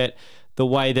look at the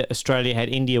way that Australia had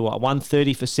India,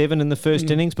 130 for 7 in the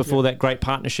first innings before that great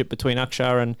partnership between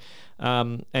Akshar and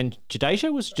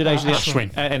Jadeja? Was Jadeja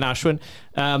Ashwin. And Ashwin.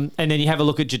 And then you have a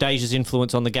look at Jadeja's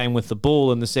influence on the game with the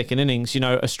ball in the second innings.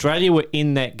 Australia were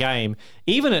in that game,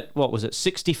 even at,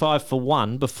 65 for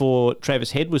 1 before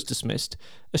Travis Head was dismissed.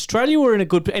 Australia were in a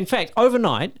good... In fact,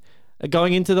 overnight,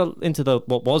 going into the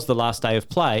what was the last day of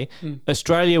play,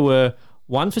 Australia were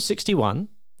 1 for 61.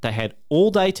 They had all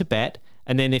day to bat.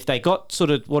 And then if they got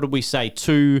sort of,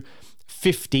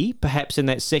 250 perhaps in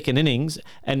that second innings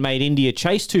and made India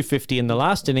chase 250 in the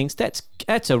last innings, that's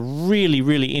a really,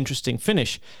 really interesting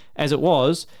finish. As it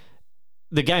was,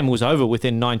 the game was over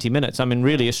within 90 minutes. I mean,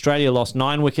 really, Australia lost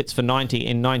 9 wickets for 90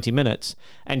 in 90 minutes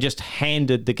and just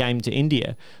handed the game to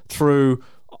India through,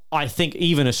 I think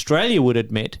even Australia would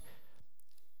admit,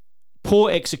 poor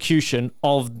execution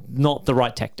of not the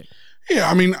right tactic. Yeah,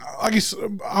 I mean, I guess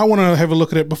I want to have a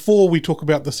look at it before we talk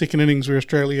about the second innings where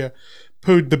Australia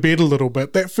pooed the bed a little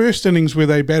bit. That first innings where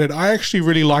they batted, I actually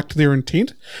really liked their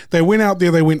intent. They went out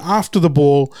there, they went after the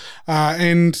ball,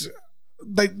 and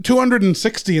they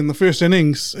 260 in the first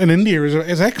innings in India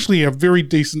is actually a very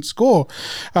decent score.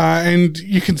 And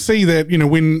you can see that,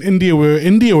 when India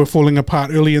were falling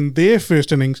apart early in their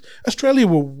first innings, Australia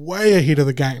were way ahead of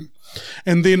the game.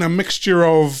 And then a mixture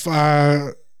of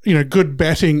good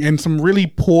batting and some really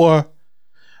poor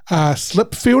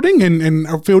slip fielding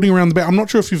and fielding around the bat. I'm not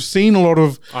sure if you've seen a lot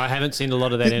of... I haven't seen a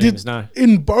lot of that innings, no.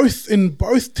 In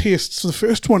both tests, the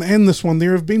first one and this one,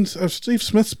 there have been... Steve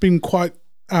Smith's been quite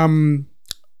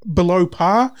below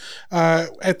par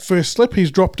at first slip.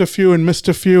 He's dropped a few and missed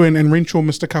a few, and Renshaw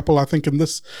missed a couple, I think, in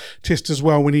this test as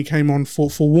well when he came on for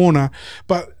Warner.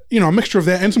 But... a mixture of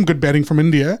that and some good batting from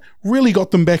India really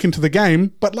got them back into the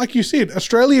game. But like you said,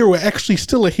 Australia were actually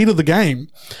still ahead of the game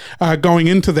going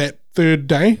into that third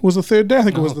day. Was the third day? I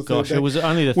think it was the third day. It was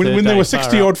only the third day. When they were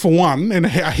 60-odd for 1 and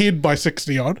ahead by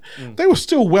 60-odd, they were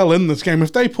still well in this game.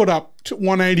 If they put up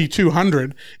 180,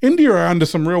 200, India are under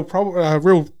some real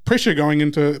pressure going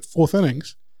into fourth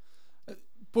innings.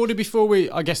 Baldy, before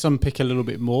we, I guess, unpick a little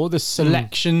bit more, the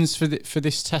selections for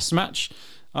this test match...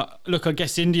 look, I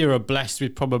guess India are blessed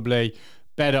with probably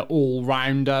better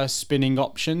all-rounder spinning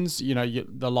options.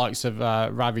 The likes of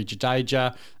Ravi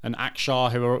Jadeja and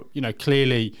Akshar, who are,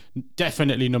 clearly,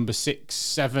 definitely number 6,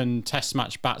 7 test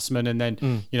match batsmen, and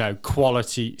then,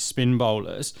 quality spin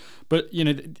bowlers. But,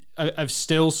 I've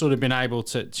still sort of been able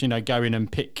to go in and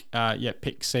pick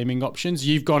seaming options.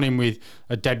 You've gone in with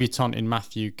a debutant in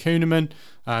Matthew Kuhneman,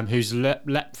 who's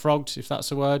leapfrogged, if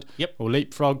that's a word. Yep. Or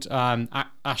leapfrogged.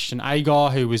 Ashton Agar,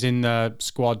 who was in the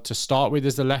squad to start with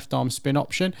as the left arm spin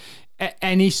option.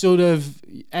 Any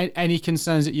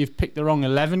concerns that you've picked the wrong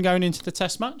 11 going into the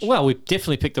test match? Well, we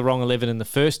definitely picked the wrong 11 in the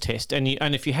first test, and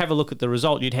if you have a look at the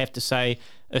result, you'd have to say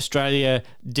Australia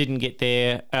didn't get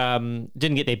their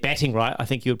batting right. I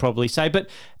think you would probably say, but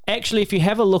actually, if you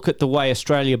have a look at the way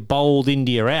Australia bowled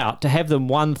India out, to have them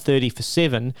 130 for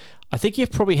 7, I think you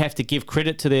probably have to give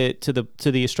credit to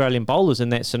the Australian bowlers in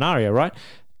that scenario, right?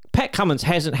 Pat Cummins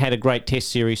hasn't had a great test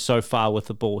series so far with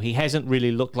the ball. He hasn't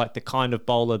really looked like the kind of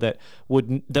bowler that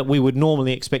we would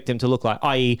normally expect him to look like,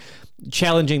 i.e.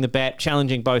 challenging the bat,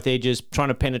 challenging both edges, trying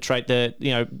to penetrate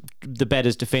the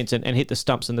batter's defence and hit the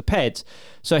stumps and the pads.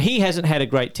 So he hasn't had a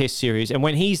great test series, and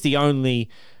when he's the only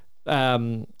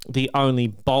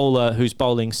bowler who's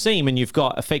bowling seam, and you've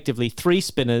got effectively 3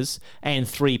 spinners and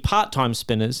 3 part-time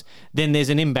spinners, then there's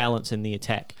an imbalance in the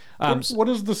attack. What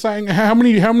is the saying? How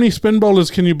many spin bowlers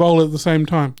can you bowl at the same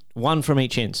time? 1 from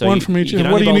each end. So one from each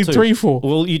end. What do you need 2. 3 for?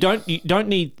 Well, you don't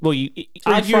need. Well, you 3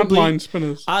 frontline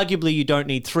spinners. Arguably, you don't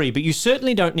need 3, but you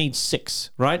certainly don't need 6,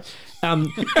 right?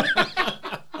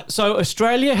 So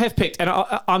Australia have picked, and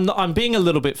I'm being a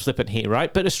little bit flippant here,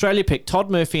 right? But Australia picked Todd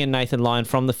Murphy and Nathan Lyon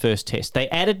from the first test. They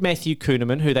added Matthew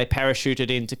Kuhnemann, who they parachuted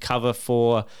in to cover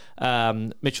for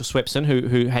Mitchell Swepson,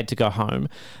 who had to go home.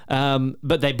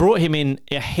 But they brought him in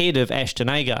ahead of Ashton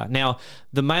Agar. Now,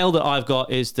 the mail that I've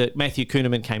got is that Matthew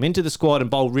Kuhnemann came into the squad and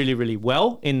bowled really, really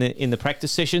well in the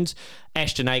practice sessions.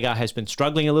 Ashton Agar has been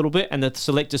struggling a little bit, and the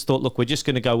selectors thought, look, we're just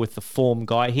going to go with the form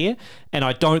guy here. And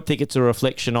I don't think it's a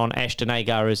reflection on Ashton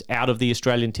Agar as out of the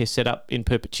Australian Test setup in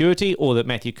perpetuity, or that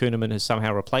Matthew Kuhnemann has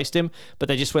somehow replaced him. But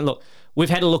they just went, look, we've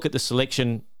had a look at the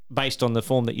selection based on the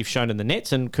form that you've shown in the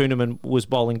nets, and Kuhnemann was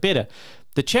bowling better.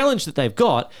 The challenge that they've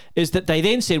got is that they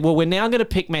then said, well, we're now going to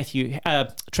pick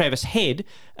Travis Head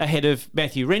ahead of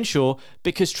Matthew Renshaw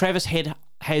because Travis Head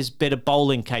has better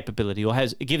bowling capability, or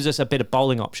gives us a better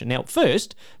bowling option. Now,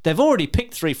 first, they've already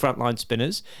picked 3 frontline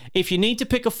spinners. If you need to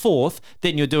pick a 4th,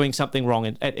 then you're doing something wrong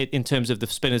in terms of the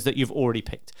spinners that you've already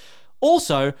picked.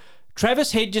 Also,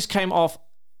 Travis Head just came off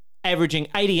averaging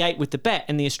 88 with the bat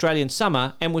in the Australian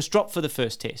summer and was dropped for the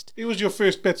first test. He was your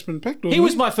first batsman picked, wasn't he? He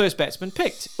was my first batsman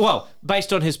picked. Well,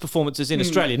 based on his performances in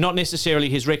Australia, not necessarily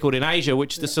his record in Asia,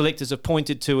 which the selectors have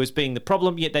pointed to as being the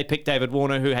problem, yet they picked David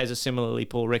Warner, who has a similarly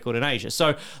poor record in Asia.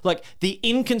 So, like, the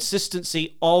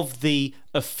inconsistency of the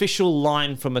official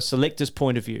line from a selector's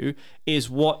point of view is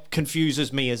what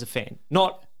confuses me as a fan.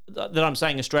 Not that I'm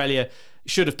saying Australia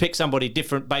should have picked somebody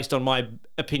different based on my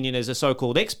opinion as a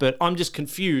so-called expert. I'm just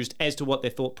confused as to what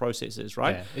their thought process is,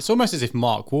 right? Yeah. It's almost as if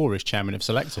Mark Waugh is chairman of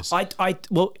selectors.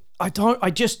 I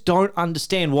just don't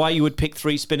understand why you would pick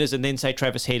 3 spinners and then say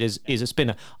Travis Head is a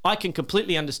spinner. I can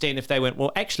completely understand if they went,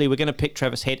 well, actually, we're going to pick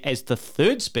Travis Head as the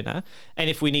 3rd spinner, and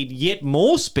if we need yet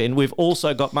more spin, we've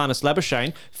also got Marnus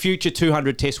Labuschagne, future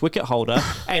 200 Test wicket holder,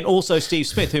 and also Steve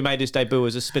Smith, who made his debut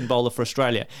as a spin bowler for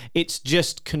Australia. It's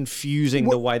just confusing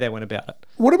the way they went about it.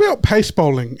 What about pace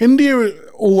bowling? India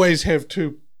always have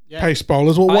 2 pace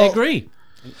bowlers. Well, I agree.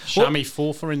 Shami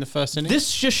Forfer in the first innings.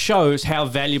 This just shows how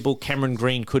valuable Cameron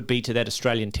Green could be to that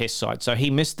Australian Test side. So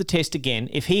he missed the test again.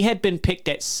 If he had been picked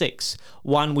at 6,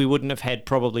 we wouldn't have had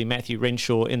probably Matthew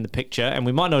Renshaw in the picture, and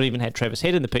we might not even had Travis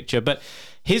Head in the picture, but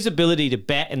his ability to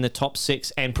bat in the top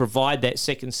 6 and provide that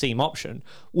second seam option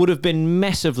would have been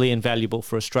massively invaluable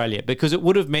for Australia, because it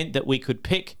would have meant that we could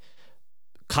pick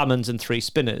Cummins and 3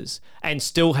 spinners and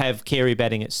still have Carey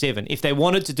batting at 7. If they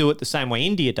wanted to do it the same way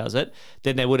India does it,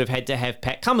 then they would have had to have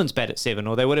Pat Cummins bat at 7,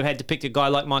 or they would have had to pick a guy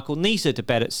like Michael Neser to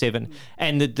bat at 7.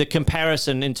 And the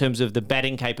comparison in terms of the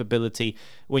batting capability,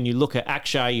 when you look at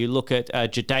Akshay, you look at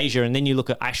Jadeja, and then you look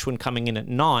at Ashwin coming in at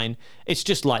 9, it's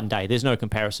just light and day. There's no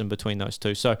comparison between those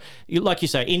two. So, like you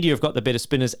say, India have got the better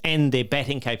spinners, and their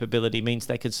batting capability means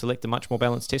they could select a much more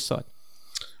balanced test side.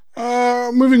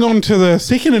 Moving on to the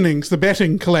second innings, the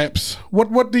batting collapse.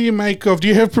 What do you make of? Do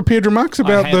you have prepared remarks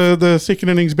about the second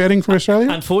innings batting for Australia?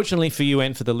 Unfortunately for you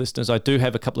and for the listeners, I do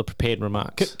have a couple of prepared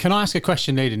remarks. Can I ask a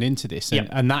question leading into this?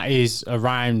 And that is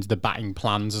around the batting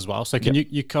plans as well. So can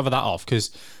you cover that off?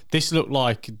 Because this looked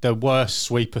like the worst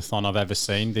sweepathon I've ever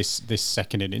seen, this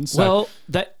second innings. So,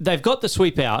 well, they've got the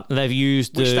sweep out. They've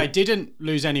used which they didn't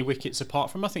lose any wickets apart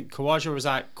from, I think, Khawaja was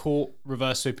out, caught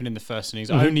reverse sweeping in the first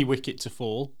innings. Only wicket to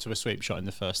fall to a sweep shot in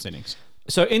the first innings.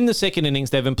 So in the second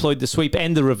innings, they've employed the sweep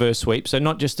and the reverse sweep. So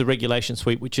not just the regulation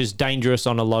sweep, which is dangerous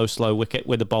on a low, slow wicket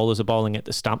where the bowlers are bowling at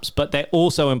the stumps, but they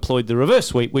also employed the reverse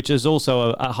sweep, which is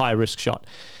also a high-risk shot.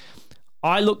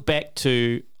 I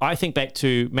think back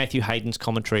to Matthew Hayden's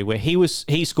commentary where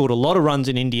he scored a lot of runs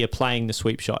in India playing the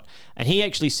sweep shot. And he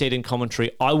actually said in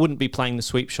commentary, I wouldn't be playing the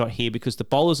sweep shot here because the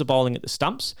bowlers are bowling at the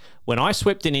stumps. When I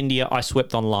swept in India, I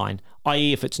swept on line.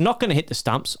 I.e., if it's not going to hit the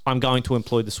stumps, I'm going to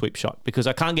employ the sweep shot because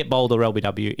I can't get bowled or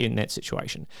LBW in that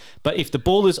situation. But if the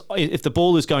ball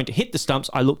is going to hit the stumps,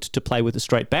 I looked to play with a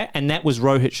straight bat, and that was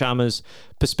Rohit Sharma's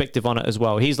perspective on it as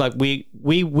well. He's like, we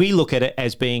look at it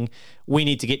as being, we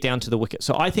need to get down to the wicket.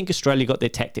 So I think Australia got their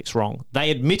tactics wrong.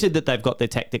 They admitted that they've got their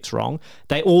tactics wrong.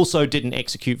 They also didn't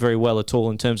execute very well at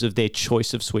all in terms of their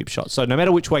choice of sweep shots. So no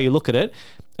matter which way you look at it,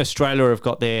 Australia have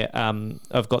got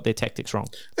their tactics wrong.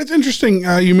 It's interesting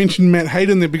you mentioned Matt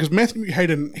Hayden there, because Matthew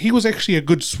Hayden, he was actually a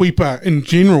good sweeper in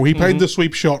general. He played the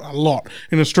sweep shot a lot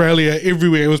in Australia,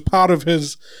 everywhere. It was part of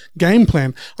his game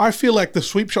plan. I feel like the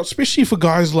sweep shot, especially for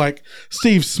guys like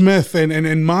Steve Smith and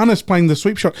Marnus playing the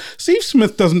sweep shot. Steve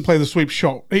Smith doesn't play the sweep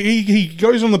shot. He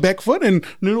goes on the back foot and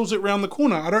noodles it round the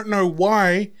corner. I don't know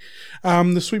why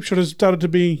the sweep shot has started to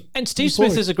be And Steve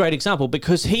Smith is a great example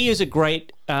because he is a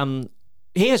great...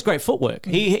 he has great footwork.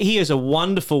 He has a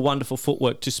wonderful, wonderful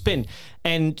footwork to spin.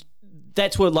 And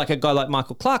that's where like a guy like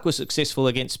Michael Clark was successful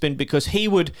against spin, because he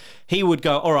would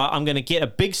go, all right, I'm going to get a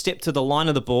big step to the line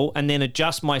of the ball and then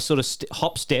adjust my sort of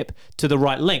hop step to the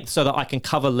right length so that I can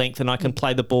cover length and I can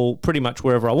play the ball pretty much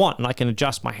wherever I want, and I can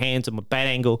adjust my hands and my bat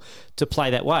angle to play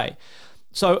that way.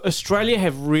 So Australia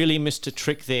have really missed a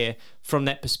trick there from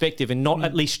that perspective, and not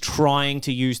at least trying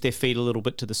to use their feet a little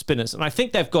bit to the spinners. And I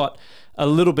think they've got a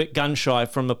little bit gun shy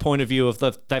from the point of view of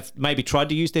they've maybe tried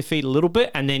to use their feet a little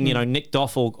bit and then, nicked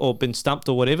off or been stumped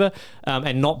or whatever,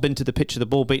 and not been to the pitch of the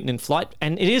ball beaten in flight.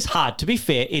 And it is hard, to be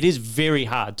fair, it is very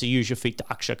hard to use your feet to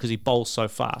Aksha because he bowls so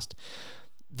fast.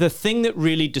 The thing that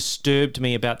really disturbed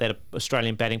me about that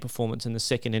Australian batting performance in the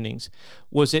second innings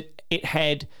was it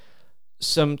had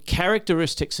some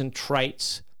characteristics and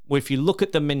traits where if you look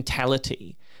at the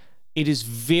mentality, it is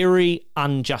very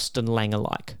un-Justin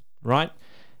Langer-like, right?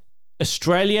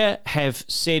 Australia have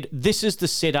said, this is the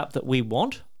setup that we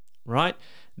want, right?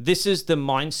 This is the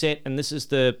mindset and this is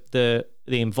the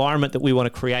environment that we want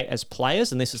to create as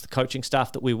players, and this is the coaching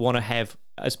staff that we want to have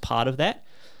as part of that.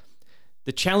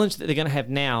 The challenge that they're going to have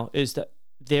now is that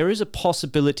there is a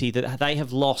possibility that they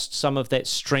have lost some of that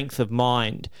strength of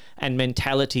mind and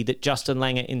mentality that Justin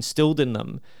Langer instilled in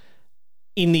them,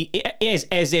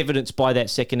 as evidenced by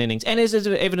that second innings and as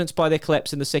evidenced by their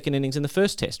collapse in the second innings in the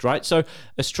first test, right? So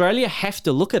Australia have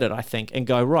to look at it, I think, and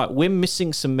go, right, we're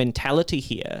missing some mentality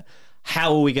here.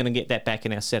 How are we going to get that back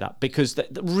in our setup? Because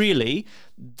really,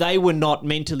 they were not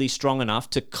mentally strong enough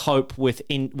to cope with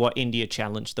what India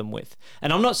challenged them with.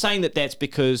 And I'm not saying that that's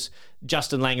because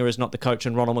Justin Langer is not the coach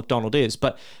and Ronald McDonald is,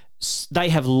 but they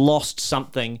have lost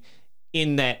something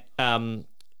in that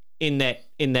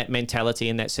mentality,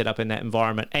 in that setup, in that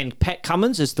environment. And Pat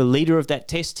Cummins is the leader of that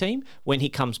test team. When he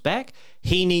comes back,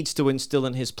 he needs to instill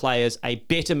in his players a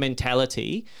better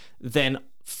mentality than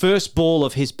first ball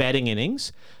of his batting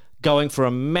innings, going for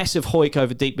a massive hoik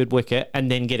over deep mid wicket and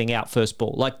then getting out first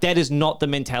ball. Like, that is not the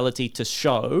mentality to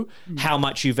show how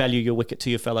much you value your wicket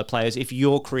to your fellow players if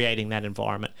you're creating that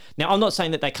environment. Now, I'm not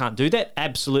saying that they can't do that.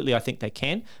 Absolutely, I think they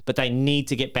can, but they need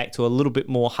to get back to a little bit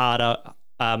more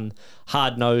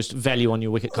hard-nosed value on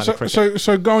your wicket kind of cricket.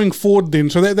 So going forward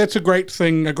then, so that's a great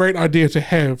thing, a great idea to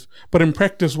have, but in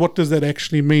practice, what does that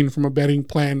actually mean from a batting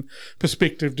plan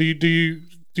perspective?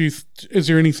 Is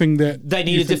there anything that they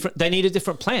need They need a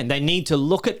different plan. They need to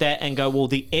look at that and go, well,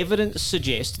 the evidence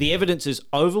is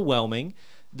overwhelming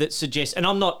that suggests, and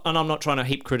I'm not trying to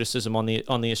heap criticism on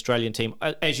the Australian team.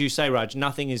 As you say, Raj,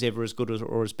 nothing is ever as good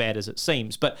or as bad as it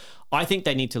seems. But I think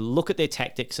they need to look at their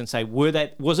tactics and say,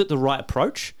 was it the right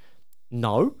approach?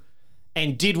 No.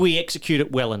 And did we execute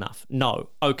it well enough?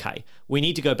 No. Okay. We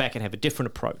need to go back and have a different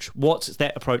approach. What's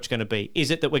that approach going to be?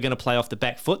 Is it that we're going to play off the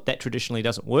back foot? That traditionally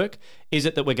doesn't work. Is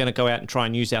it that we're going to go out and try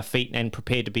and use our feet and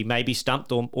prepare to be maybe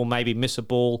stumped or maybe miss a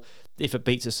ball if it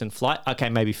beats us in flight? Okay,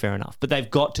 maybe fair enough. But they've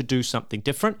got to do something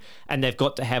different, and they've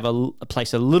got to have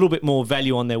place a little bit more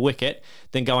value on their wicket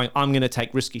than going, I'm going to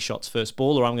take risky shots first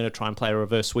ball, or I'm going to try and play a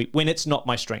reverse sweep when it's not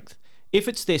my strength. If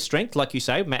it's their strength, like you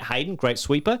say, Matt Hayden, great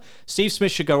sweeper. Steve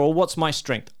Smith should go, well, what's my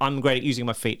strength? I'm great at using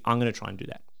my feet. I'm going to try and do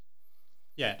that.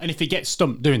 Yeah, and if he gets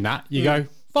stumped doing that, you go,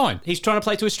 fine. He's trying to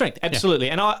play to his strength, absolutely.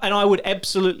 Yeah. And I would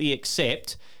absolutely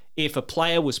accept if a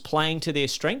player was playing to their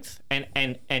strength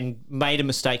and made a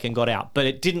mistake and got out. But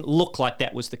it didn't look like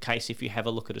that was the case if you have a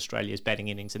look at Australia's batting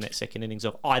innings in that second innings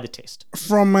of either test.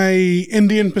 From a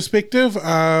Indian perspective,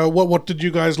 what did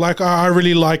you guys like? I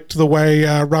really liked the way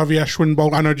Ravi Ashwin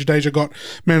bowled. I know Jadeja got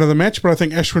man of the match, but I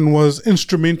think Ashwin was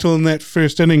instrumental in that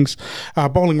first innings,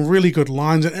 bowling really good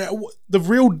lines. And the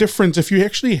real difference, if you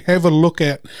actually have a look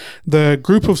at the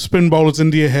group of spin bowlers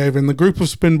India have and the group of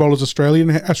spin bowlers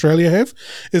Australia have,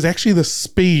 is actually the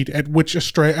speed at which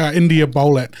India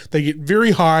bowl at. They get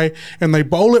very high and they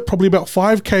bowl it probably about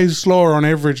 5 k's slower on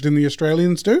average than the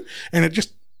Australians do, and it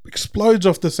just explodes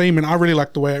off the seam. And I really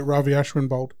like the way Ravi Ashwin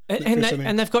bowled.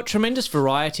 And they've got tremendous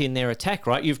variety in their attack,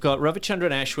 right? You've got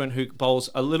Ravichandran Ashwin, who bowls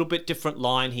a little bit different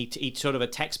line. He sort of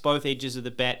attacks both edges of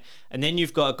the bat. And then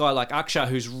you've got a guy like Aksha,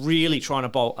 who's really trying to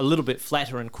bowl a little bit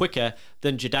flatter and quicker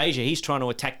than Jadeja. He's trying to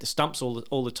attack the stumps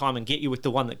all the time and get you with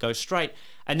the one that goes straight.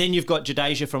 And then you've got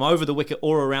Jadeja from over the wicket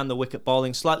or around the wicket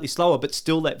bowling slightly slower, but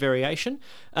still that variation.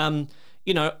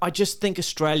 I just think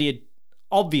Australia,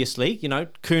 obviously,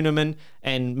 Kuhnemann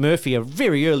and Murphy are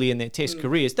very early in their Test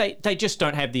careers. They just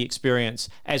don't have the experience,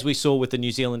 as we saw with the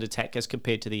New Zealand attack as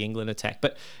compared to the England attack.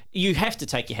 But you have to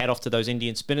take your hat off to those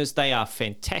Indian spinners. They are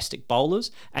fantastic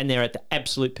bowlers, and they're at the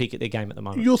absolute peak of their game at the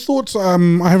moment. Your thoughts, I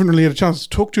haven't really had a chance to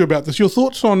talk to you about this. Your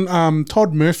thoughts on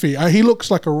Todd Murphy? He looks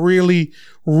like a really,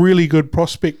 really good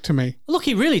prospect to me. Look,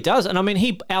 he really does. And I mean,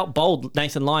 he out-bowled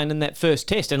Nathan Lyon in that first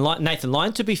Test. And Nathan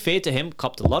Lyon, to be fair to him,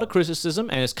 copped a lot of criticism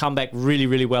and has come back really,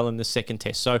 really well in the second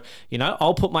Test. So,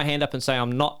 I'll put my hand up and say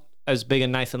I'm not as big a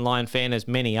Nathan Lyon fan as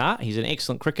many are. He's an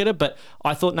excellent cricketer, but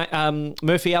I thought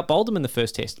Murphy out-bowled him in the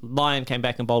first Test. Lyon came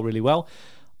back and bowled really well.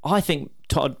 I think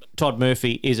Todd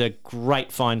Murphy is a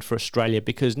great find for Australia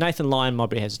because Nathan Lyon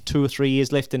probably has 2 or 3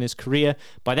 years left in his career.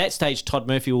 By that stage, Todd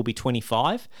Murphy will be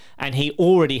 25, and he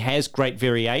already has great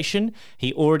variation.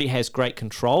 He already has great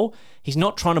control. He's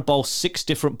not trying to bowl 6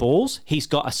 different balls. He's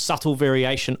got a subtle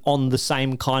variation on the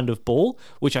same kind of ball,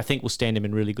 which I think will stand him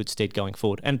in really good stead going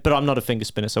forward. But I'm not a finger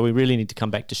spinner, so we really need to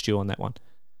come back to Stu on that one.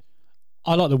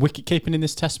 I like the wicket keeping in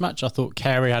this Test match. I thought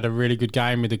Carey had a really good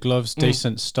game with the gloves,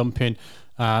 decent stumping.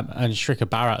 And Shrika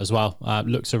Bharat as well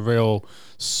looks a real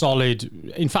solid,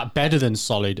 in fact better than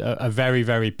solid, a very,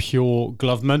 very pure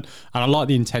gloveman. And I like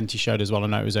the intent he showed as well. I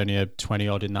know it was only a 20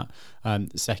 odd in that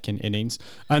second innings.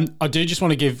 And I do just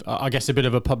want to give, I guess, a bit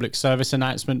of a public service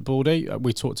announcement, Baldy.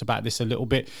 We talked about this a little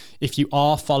bit. If you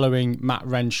are following Matt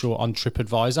Renshaw on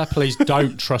TripAdvisor, please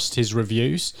don't trust his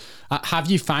reviews. Have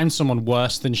you found someone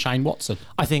worse than Shane Watson?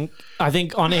 I think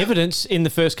on evidence in the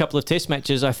first couple of Test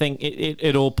matches, I think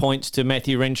it all points to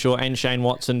Matthew Renshaw and Shane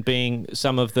Watson being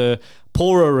some of the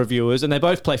poorer reviewers, and they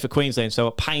both play for Queensland, so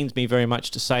it pains me very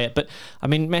much to say it. But I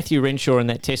mean, Matthew Renshaw in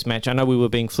that Test match, I know we were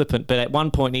being flippant, but at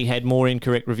one point he had more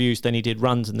incorrect reviews than he did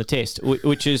runs in the Test,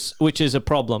 which is a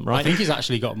problem, right? I think he's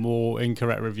actually got more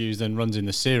incorrect reviews than runs in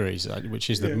the series, which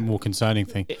is the more concerning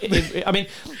thing. I mean,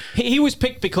 he was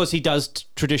picked because he does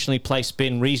traditionally play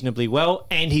spin reasonably well,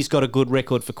 and he's got a good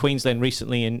record for Queensland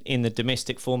recently in the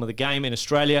domestic form of the game in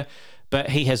Australia,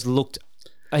 but he has looked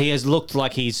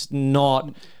like he's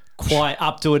not quite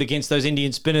up to it against those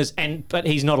Indian spinners, but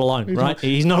he's not alone, right?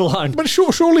 He's not alone. But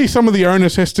surely some of the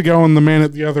onus has to go on the man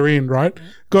at the other end, right?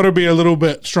 Got to be a little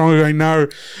bit stronger. I know,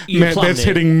 Matt, that's there.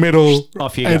 Hitting middle,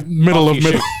 off you go. Middle off of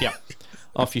middle. Yeah,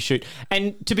 off you shoot.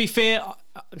 And to be fair,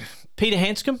 Peter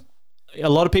Handscomb, a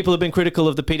lot of people have been critical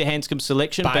of the Peter Handscomb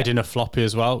selection. Batted in a floppy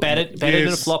as well. Batted in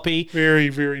a floppy. Very,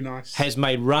 very nice. Has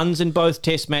made runs in both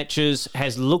Test matches,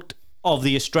 has looked, of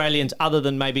the Australians other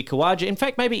than maybe Khawaja, in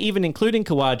fact, maybe even including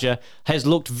Khawaja, has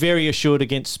looked very assured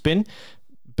against spin.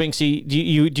 Binksy, do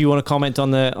you want to comment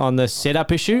on the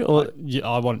setup issue? Or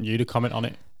I want you to comment on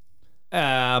it.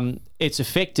 It's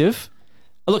effective.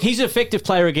 Look, he's an effective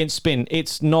player against spin.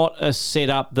 It's not a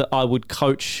setup that I would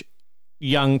coach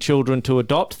young children to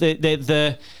adopt.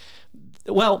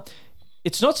 Well,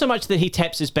 it's not so much that he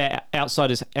taps his bat outside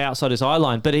his eye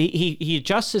line, but he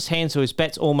adjusts his hand so his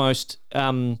bat's almost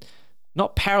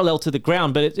not parallel to the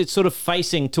ground, but it's sort of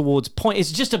facing towards point.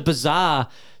 It's just a bizarre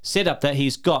setup that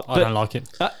he's got. I don't like it.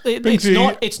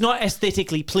 It's not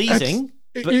aesthetically pleasing.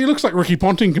 He looks like Ricky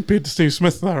Ponting compared to Steve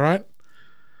Smith, though, right?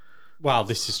 Well,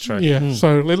 this is true. Yeah,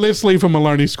 so let's leave him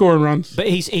alone. He's scoring runs. But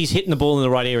he's hitting the ball in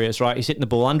the right areas, right? He's hitting the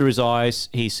ball under his eyes.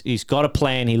 He's got a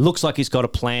plan. He looks like he's got a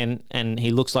plan, and he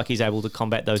looks like he's able to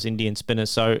combat those Indian spinners.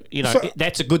 So,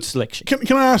 that's a good selection.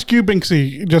 Can I ask you,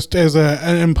 Binksy, just as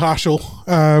an impartial...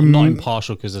 Not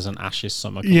impartial because there's an Ashes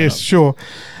summer coming Yes, up. Sure.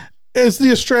 As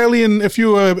the Australian, if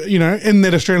you were, in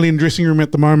that Australian dressing room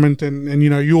at the moment and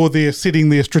you're there setting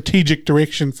their strategic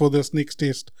direction for this next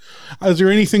test, is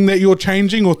there anything that you're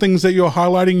changing or things that you're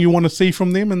highlighting you want to see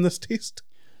from them in this test?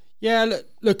 Yeah,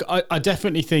 look, I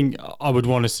definitely think I would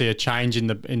want to see a change in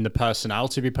the personnel,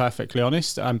 to be perfectly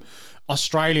honest.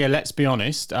 Australia, let's be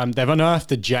honest, they've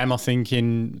unearthed a gem, I think,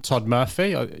 in Todd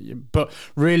Murphy, but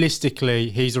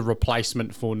realistically, he's a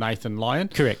replacement for Nathan Lyon.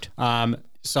 Correct.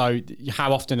 So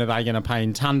how often are they going to play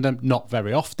in tandem? Not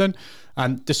very often.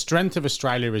 The strength of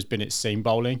Australia has been its seam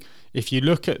bowling. If you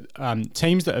look at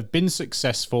teams that have been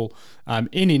successful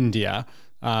in India,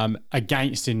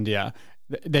 against India,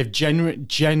 they've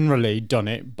generally done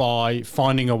it by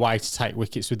finding a way to take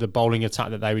wickets with the bowling attack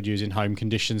that they would use in home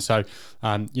conditions. So,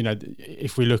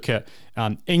 if we look at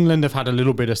England, have had a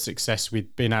little bit of success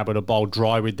with being able to bowl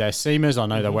dry with their seamers. I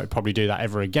know they won't probably do that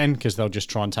ever again because they'll just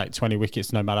try and take 20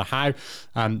 wickets no matter how.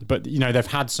 But they've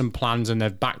had some plans and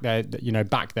they've backed their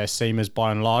seamers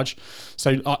by and large.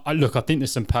 So, I think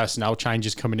there's some personnel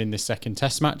changes coming in this second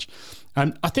Test match.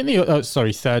 I think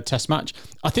third Test match.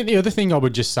 I think the other thing I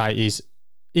would just say is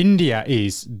India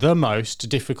is the most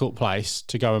difficult place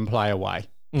to go and play away.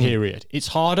 period. It's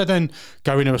harder than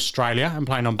going to Australia and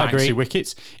playing on bouncy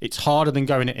wickets. It's harder than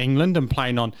going to England and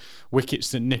playing on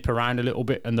wickets that nip around a little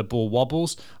bit and the ball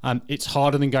wobbles. It's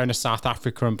harder than going to South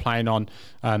Africa and playing on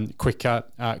quicker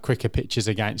pitches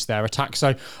against their attack.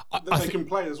 So they can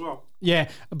play as well. Yeah,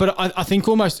 but I think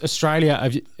almost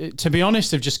Australia, to be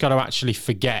honest, have just got to actually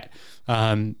forget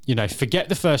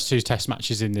the first 2 test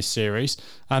matches in this series.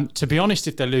 To be honest,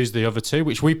 if they lose the other 2,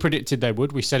 which we predicted they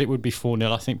would, we said it would be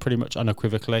 4-0, I think pretty much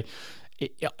unequivocally,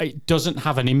 it doesn't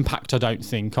have an impact, I don't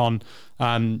think, on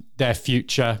their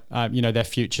future, their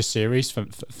future series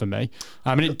for me.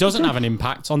 And it doesn't have an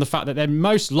impact on the fact that they're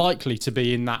most likely to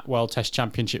be in that World Test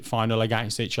Championship final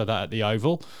against each other at the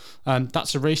Oval.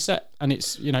 That's a reset, and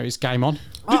it's game on.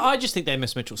 I just think they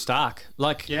miss Mitchell Starc.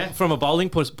 From a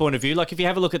bowling point of view, if you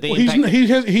have a look at the impact,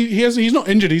 he's not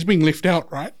injured. He's being left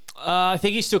out, right? I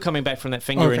think he's still coming back from that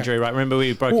finger injury, right? Remember,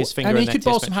 we broke his finger. And he could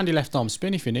bowl some handy left arm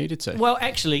spin if you needed to. Well,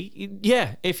 actually,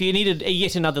 yeah. If you needed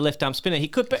yet another left arm spinner, he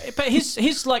could. But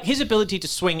his ability to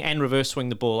swing and reverse swing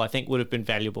the ball, I think, would have been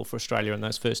valuable for Australia in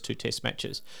those first 2 test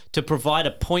matches to provide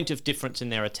a point of difference in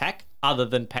their attack, other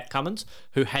than Pat Cummins,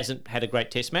 who hasn't had a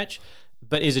great test match,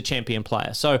 but is a champion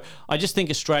player. So I just think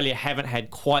Australia haven't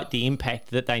had quite the impact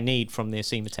that they need from their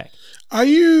seam attack. Are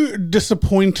you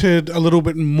disappointed a little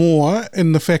bit more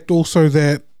in the fact also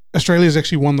that Australia's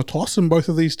actually won the toss in both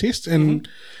of these tests and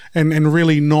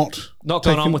really not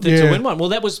gone on with it to win one? Well,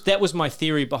 that was my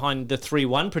theory behind the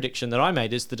 3-1 prediction that I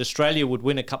made, is that Australia would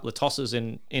win a couple of tosses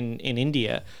in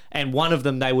India, and one of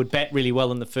them they would bat really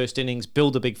well in the first innings,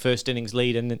 build a big first innings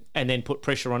lead, and then put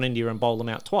pressure on India and bowl them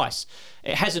out twice.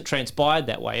 It hasn't transpired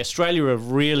that way. Australia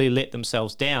have really let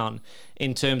themselves down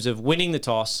in terms of winning the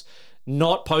toss,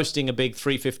 not posting a big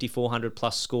 350, 400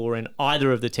 plus score in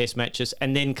either of the test matches,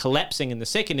 and then collapsing in the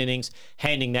second innings,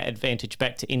 handing that advantage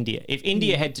back to India. If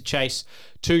India had to chase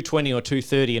 220 or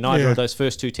 230 in either of those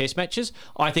first 2 test matches,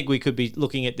 I think we could be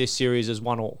looking at this series as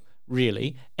 1-1,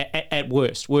 really, at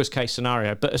worst case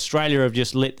scenario. But Australia have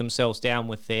just let themselves down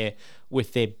with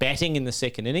their batting in the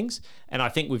second innings, and I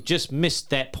think we've just missed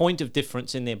that point of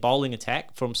difference in their bowling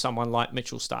attack from someone like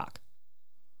Mitchell Starc.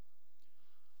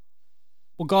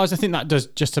 Well, guys, I think that does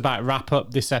just about wrap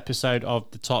up this episode of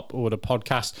the Top Order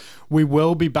podcast. We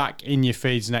will be back in your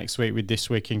feeds next week with This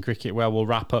Week in Cricket, where we'll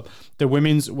wrap up the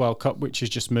Women's World Cup, which is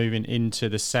just moving into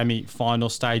the semi-final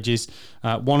stages.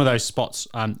 One of those spots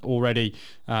already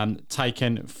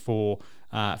taken for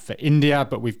India,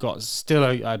 but we've got still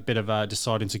a bit of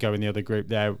deciding to go in the other group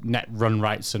there. Net run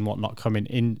rates and whatnot coming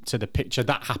into the picture.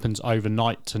 That happens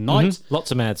overnight tonight. Mm-hmm.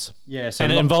 Lots of mads. Yeah, so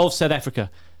and it involves South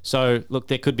Africa. So, look,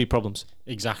 there could be problems.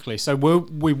 Exactly. So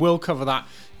we will cover that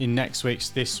in next week's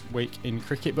This Week in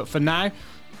Cricket. But for now,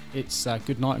 it's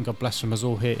good night and God bless from us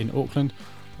all here in Auckland.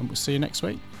 And we'll see you next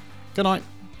week. Good night.